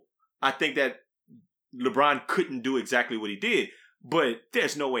role, I think that LeBron couldn't do exactly what he did. But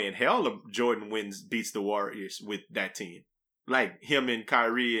there's no way in hell Jordan beats the Warriors with that team. Like him and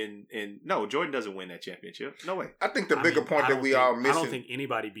Kyrie and no, Jordan doesn't win that championship. No way. I think the bigger point that we are missing. I don't think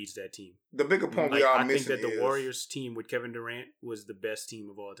anybody beats that team. The bigger point we are missing. I think that the Warriors team with Kevin Durant was the best team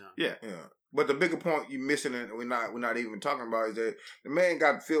of all time. Yeah. But the bigger point you're missing, and we're not even talking about, is that the man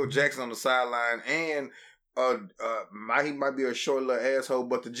got Phil Jackson on the sideline, and he might be a short little asshole,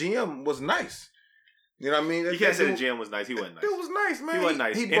 but the GM was nice. You know what I mean? You can't say the GM was nice. He wasn't nice. It was nice, man. He wasn't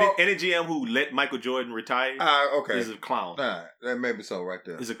nice. Any GM who let Michael Jordan retire is a clown. That may be so right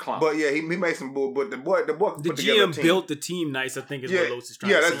there. He's a clown. But yeah, he made some bull. But the boy the put together GM built the team nice. I think is what Los is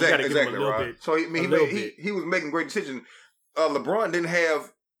trying to say. Yeah, that's exactly right. So he was making great decisions. LeBron didn't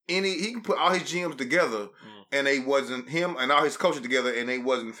have any. He could put all his GMs together, and they wasn't him, and all his coaches together, and they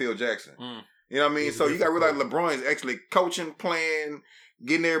wasn't Phil Jackson. You know what I mean? So you got to realize LeBron is actually coaching, playing,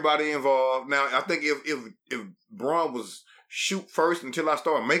 getting everybody involved. Now, I think if Bron was shoot first until I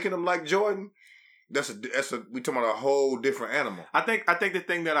start making them like Jordan, we talking about a whole different animal. I think the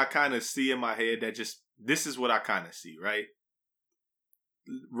thing that I kind of see in my head this is what I kind of see, right?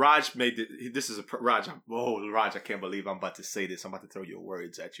 Raj made Raj, I can't believe I'm about to say this. I'm about to throw your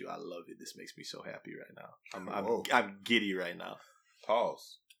words at you. I love it. This makes me so happy right now. I'm giddy right now.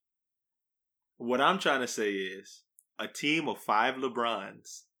 Pause. What I'm trying to say is a team of 5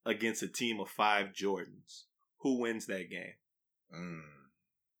 LeBrons against a team of 5 Jordans. Who wins that game?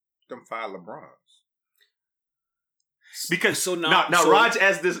 Them 5 LeBrons. Because Raj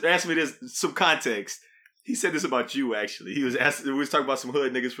asked me this some context. He said this about you actually. We was talking about some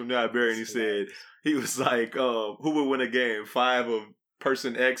hood niggas from the Iberia, and he was like, who would win a game? 5 of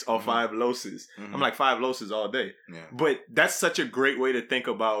person X or 5 Losses? I'm like 5 Losses all day. Yeah. But that's such a great way to think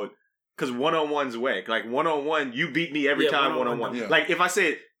about. Because one-on-one's whack. Like, one-on-one, you beat me every time one-on-one. Yeah. Like, if I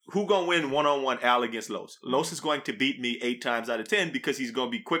said, who gonna win one-on-one Al against Los? Los is going to beat me 8 times out of 10 because he's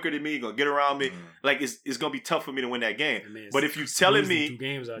gonna be quicker than me, gonna get around me. Like, it's gonna be tough for me to win that game. But if you're telling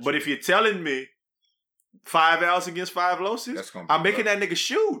me 5 Al's against 5 Losses, I'm making that nigga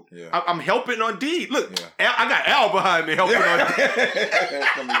shoot. Yeah. I'm helping on D. Look, I got Al behind me helping on D.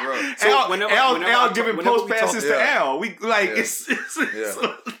 It's gonna be rough. So Al giving post passes to Al.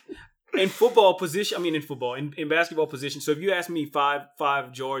 In football position, in basketball position. So if you ask me 5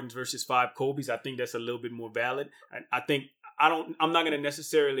 Jordans versus 5 Kobe's, I think that's a little bit more valid. I'm not going to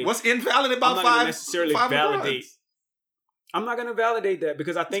necessarily. What's invalid about 5? I'm not going to necessarily validate. I'm not going to validate that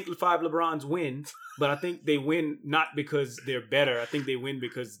because I think 5 LeBrons win, but I think they win not because they're better. I think they win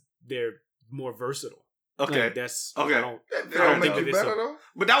because they're more versatile. Okay, like that's okay. I don't make you better though.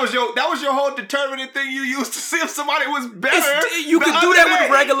 But that was your whole determining thing you used to see if somebody was better. You could do that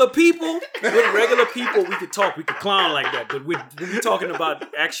with regular people. With regular people, we could talk, we could clown like that. But when we're talking about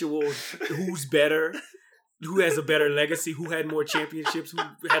actual who's better, who has a better legacy, who had more championships, who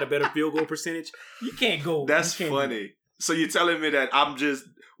had a better field goal percentage, you can't go. That's funny. So you're telling me that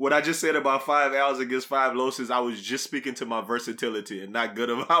what I just said about 5 Al's against 5 Losses, I was just speaking to my versatility and not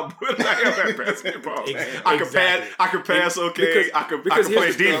good of how good I am at basketball. I can pass okay. I can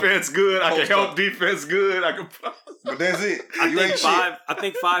play defense good. I can help defense good. But that's it. I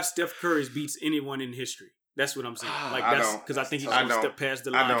think 5 Steph Curry's beats anyone in history. That's what I'm saying. Like that's because I think he's going to step past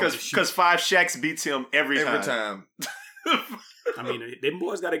the line. Because 5 Shaqs beats him every time. I mean, them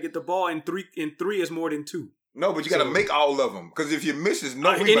boys got to get the ball in 3 is more than 2. No, but you got to make all of them. Because if you miss, it's no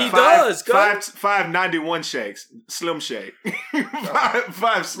and rebound. he does. Five 91 Shaqs. Slim Shaq.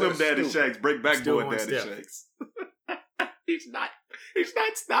 five Slim Daddy Shaqs. Break backboard Daddy Shaqs. He's not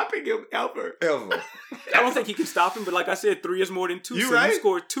stopping him ever. Ever. I don't think he can stop him, but like I said, 3 is more than 2. You so right? You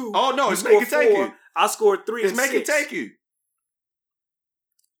scored 2. Oh, no, you it's make it take 4. you. I scored 3 It's and make 6. it take you.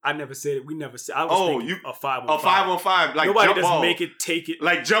 I never said it. We never said. I was thinking a 5 on 5. A 5 on 5. Like nobody jump doesn't ball. make it take it.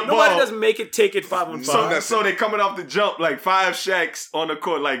 Like jump Nobody ball. doesn't make it take it 5 on 5. So they coming off the jump like 5 Shaqs on the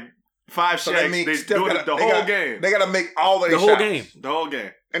court, like 5 So Shaqs. that means They Steph doing gotta- it the they whole gotta- game. They got to make all of their The whole shots. game. The whole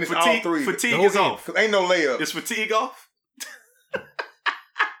game. And it's fatigue, all 3. Fatigue The whole is game. off. 'Cause ain't no layup. Is fatigue off?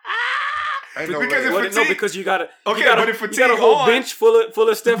 Ain't no because layup. if No, because you got Okay, you got but if you got a fatigue whole on- bench full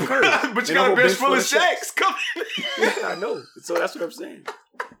of Steph Curry. But you And got a whole bench full of Shaqs. Shaqs. Come Yeah, I know. So that's what I'm saying.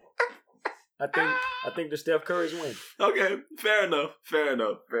 I think the Steph Curry's win. Okay, fair enough.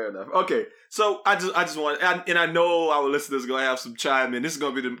 Okay, so I just want, and I know our listeners gonna have some chime in. This is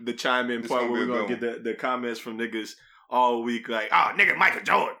gonna be the chime in This part gonna where be we're a gonna good get the comments from niggas all week, like, oh nigga Michael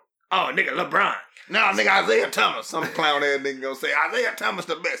Jordan, oh nigga LeBron. Nah, nigga, Isaiah Thomas. Some clown ass nigga gonna say Isaiah Thomas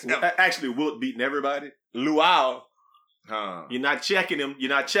the best ever. Actually, Wilt beating everybody. Luau, Huh. you're not checking him. You're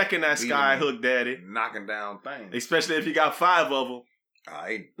not checking that Beating sky him. hook daddy, Knocking down things. especially if you got 5 of them.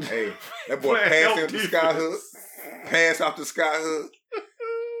 Hey, that boy Playing passed help out the defense. sky hook. Pass off the sky hook.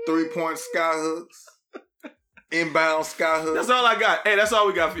 3-point sky hooks. Inbound sky hook. That's all I got. Hey, that's all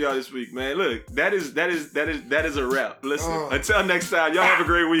we got for y'all this week, man. Look, that is a wrap. Listen, until next time, y'all have a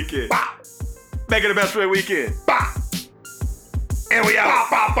great weekend. Make it the best friend weekend. And we out.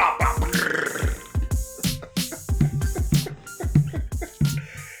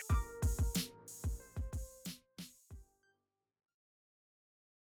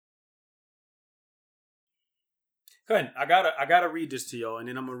 Go ahead. I gotta read this to y'all, and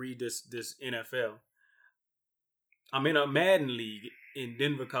then I'm gonna read this NFL. I'm in a Madden league in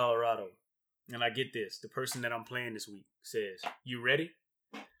Denver, Colorado, and I get this. The person that I'm playing this week says, "You ready?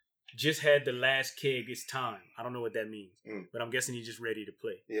 Just had the last keg. It's time." I don't know what that means, but I'm guessing he's just ready to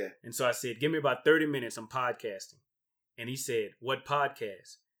play. Yeah. And so I said, "Give me about 30 minutes. I'm podcasting." And he said, "What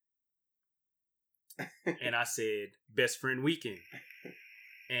podcast?" And I said, "Best Friend Weekend."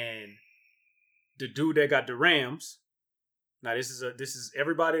 And the dude that got the Rams. Now this is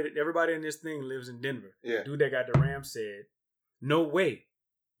everybody in this thing lives in Denver. Yeah. The dude that got the Rams said, "No way.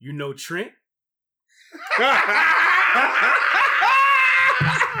 You know Trent?"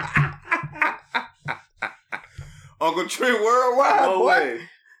 Uncle Trent Worldwide. No boy. way.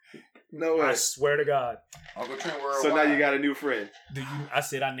 No way. I swear to God. Uncle Trent Worldwide. So now you got a new friend. I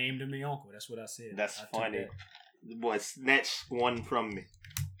said I named him my uncle. That's what I said. That's I took funny. that. The boy snatched one from me.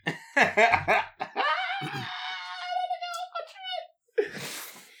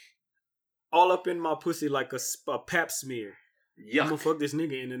 All up in my pussy like a pap smear. Yuck. I'm gonna fuck this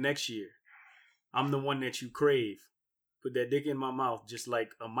nigga in the next year. I'm the one that you crave. Put that dick in my mouth just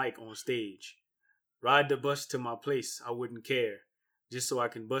like a mic on stage. Ride the bus to my place, I wouldn't care. Just so I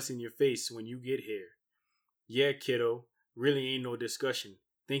can bust in your face when you get here. Yeah, kiddo, really ain't no discussion.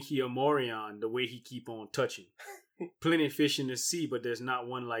 Think he a Morion the way he keep on touching. Plenty fish in the sea, but there's not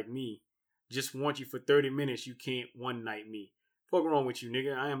one like me. Just want you for 30 minutes, you can't one night me. Fuck wrong with you,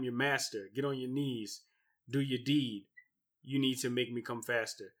 nigga? I am your master. Get on your knees. Do your deed. You need to make me come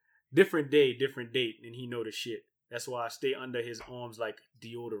faster. Different day, different date, and he know the shit. That's why I stay under his arms like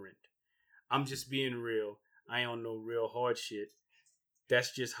deodorant. I'm just being real. I ain't on no real hard shit.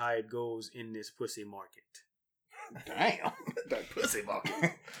 That's just how it goes in this pussy market. Damn. That pussy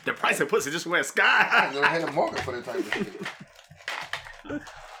market. The price of pussy just went sky I high. never had a market for that type of shit. Oh,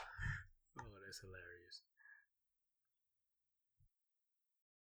 that's hilarious.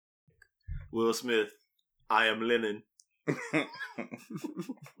 Will Smith, I am Lennon.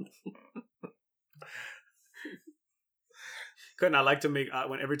 Couldn't I like to make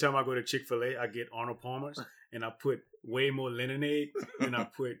every time I go to Chick-fil-A, I get Arnold Palmer's and I put way more lemonade than I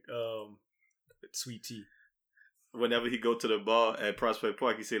put sweet tea. Whenever he go to the bar at Prospect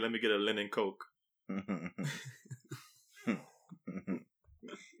Park, he say, "Let me get a Lennon Coke."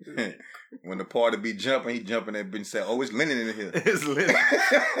 When the party be jumping, he jumping that bitch and say, "Oh, it's Lennon in here." It's Lennon.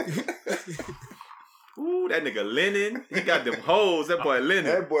 Ooh, that nigga Lennon. He got them hoes. That boy Lennon.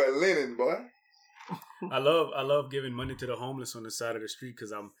 That boy Lennon, boy. I love giving money to the homeless on the side of the street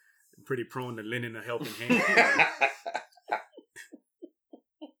because I'm pretty prone to lending a helping hand.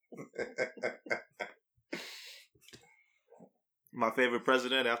 My favorite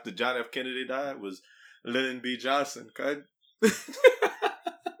president after John F. Kennedy died was Lyndon B. Johnson. Okay?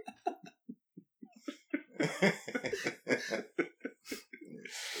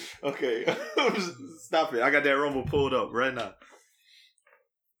 Okay. Stop it. I got that Rumble pulled up right now.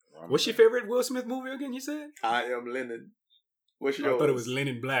 What's your favorite Will Smith movie again? You said I Am Lennon. What's I yours? thought it was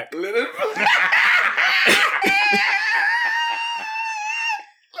Lennon Black. Lennon Black.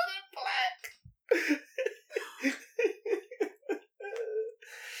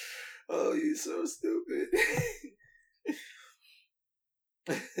 Oh, you so stupid.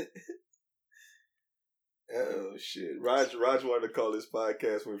 Oh shit. Raj wanted to call this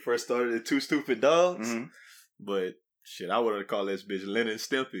podcast when we first started it Two Stupid Dogs. Mm-hmm. But shit, I wanted to call this bitch Lennon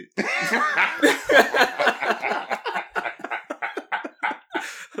Stimpy.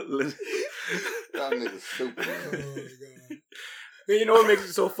 That nigga's stupid. Oh, God. You know what makes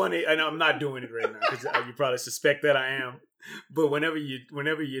it so funny? And I'm not doing it right now because you probably suspect that I am. But whenever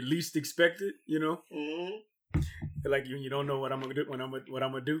you least expect it, you know, like you don't know what I'm gonna do. What I'm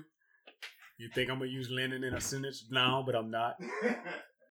gonna do. You think I'm gonna use Lennon in a sentence now, but I'm not.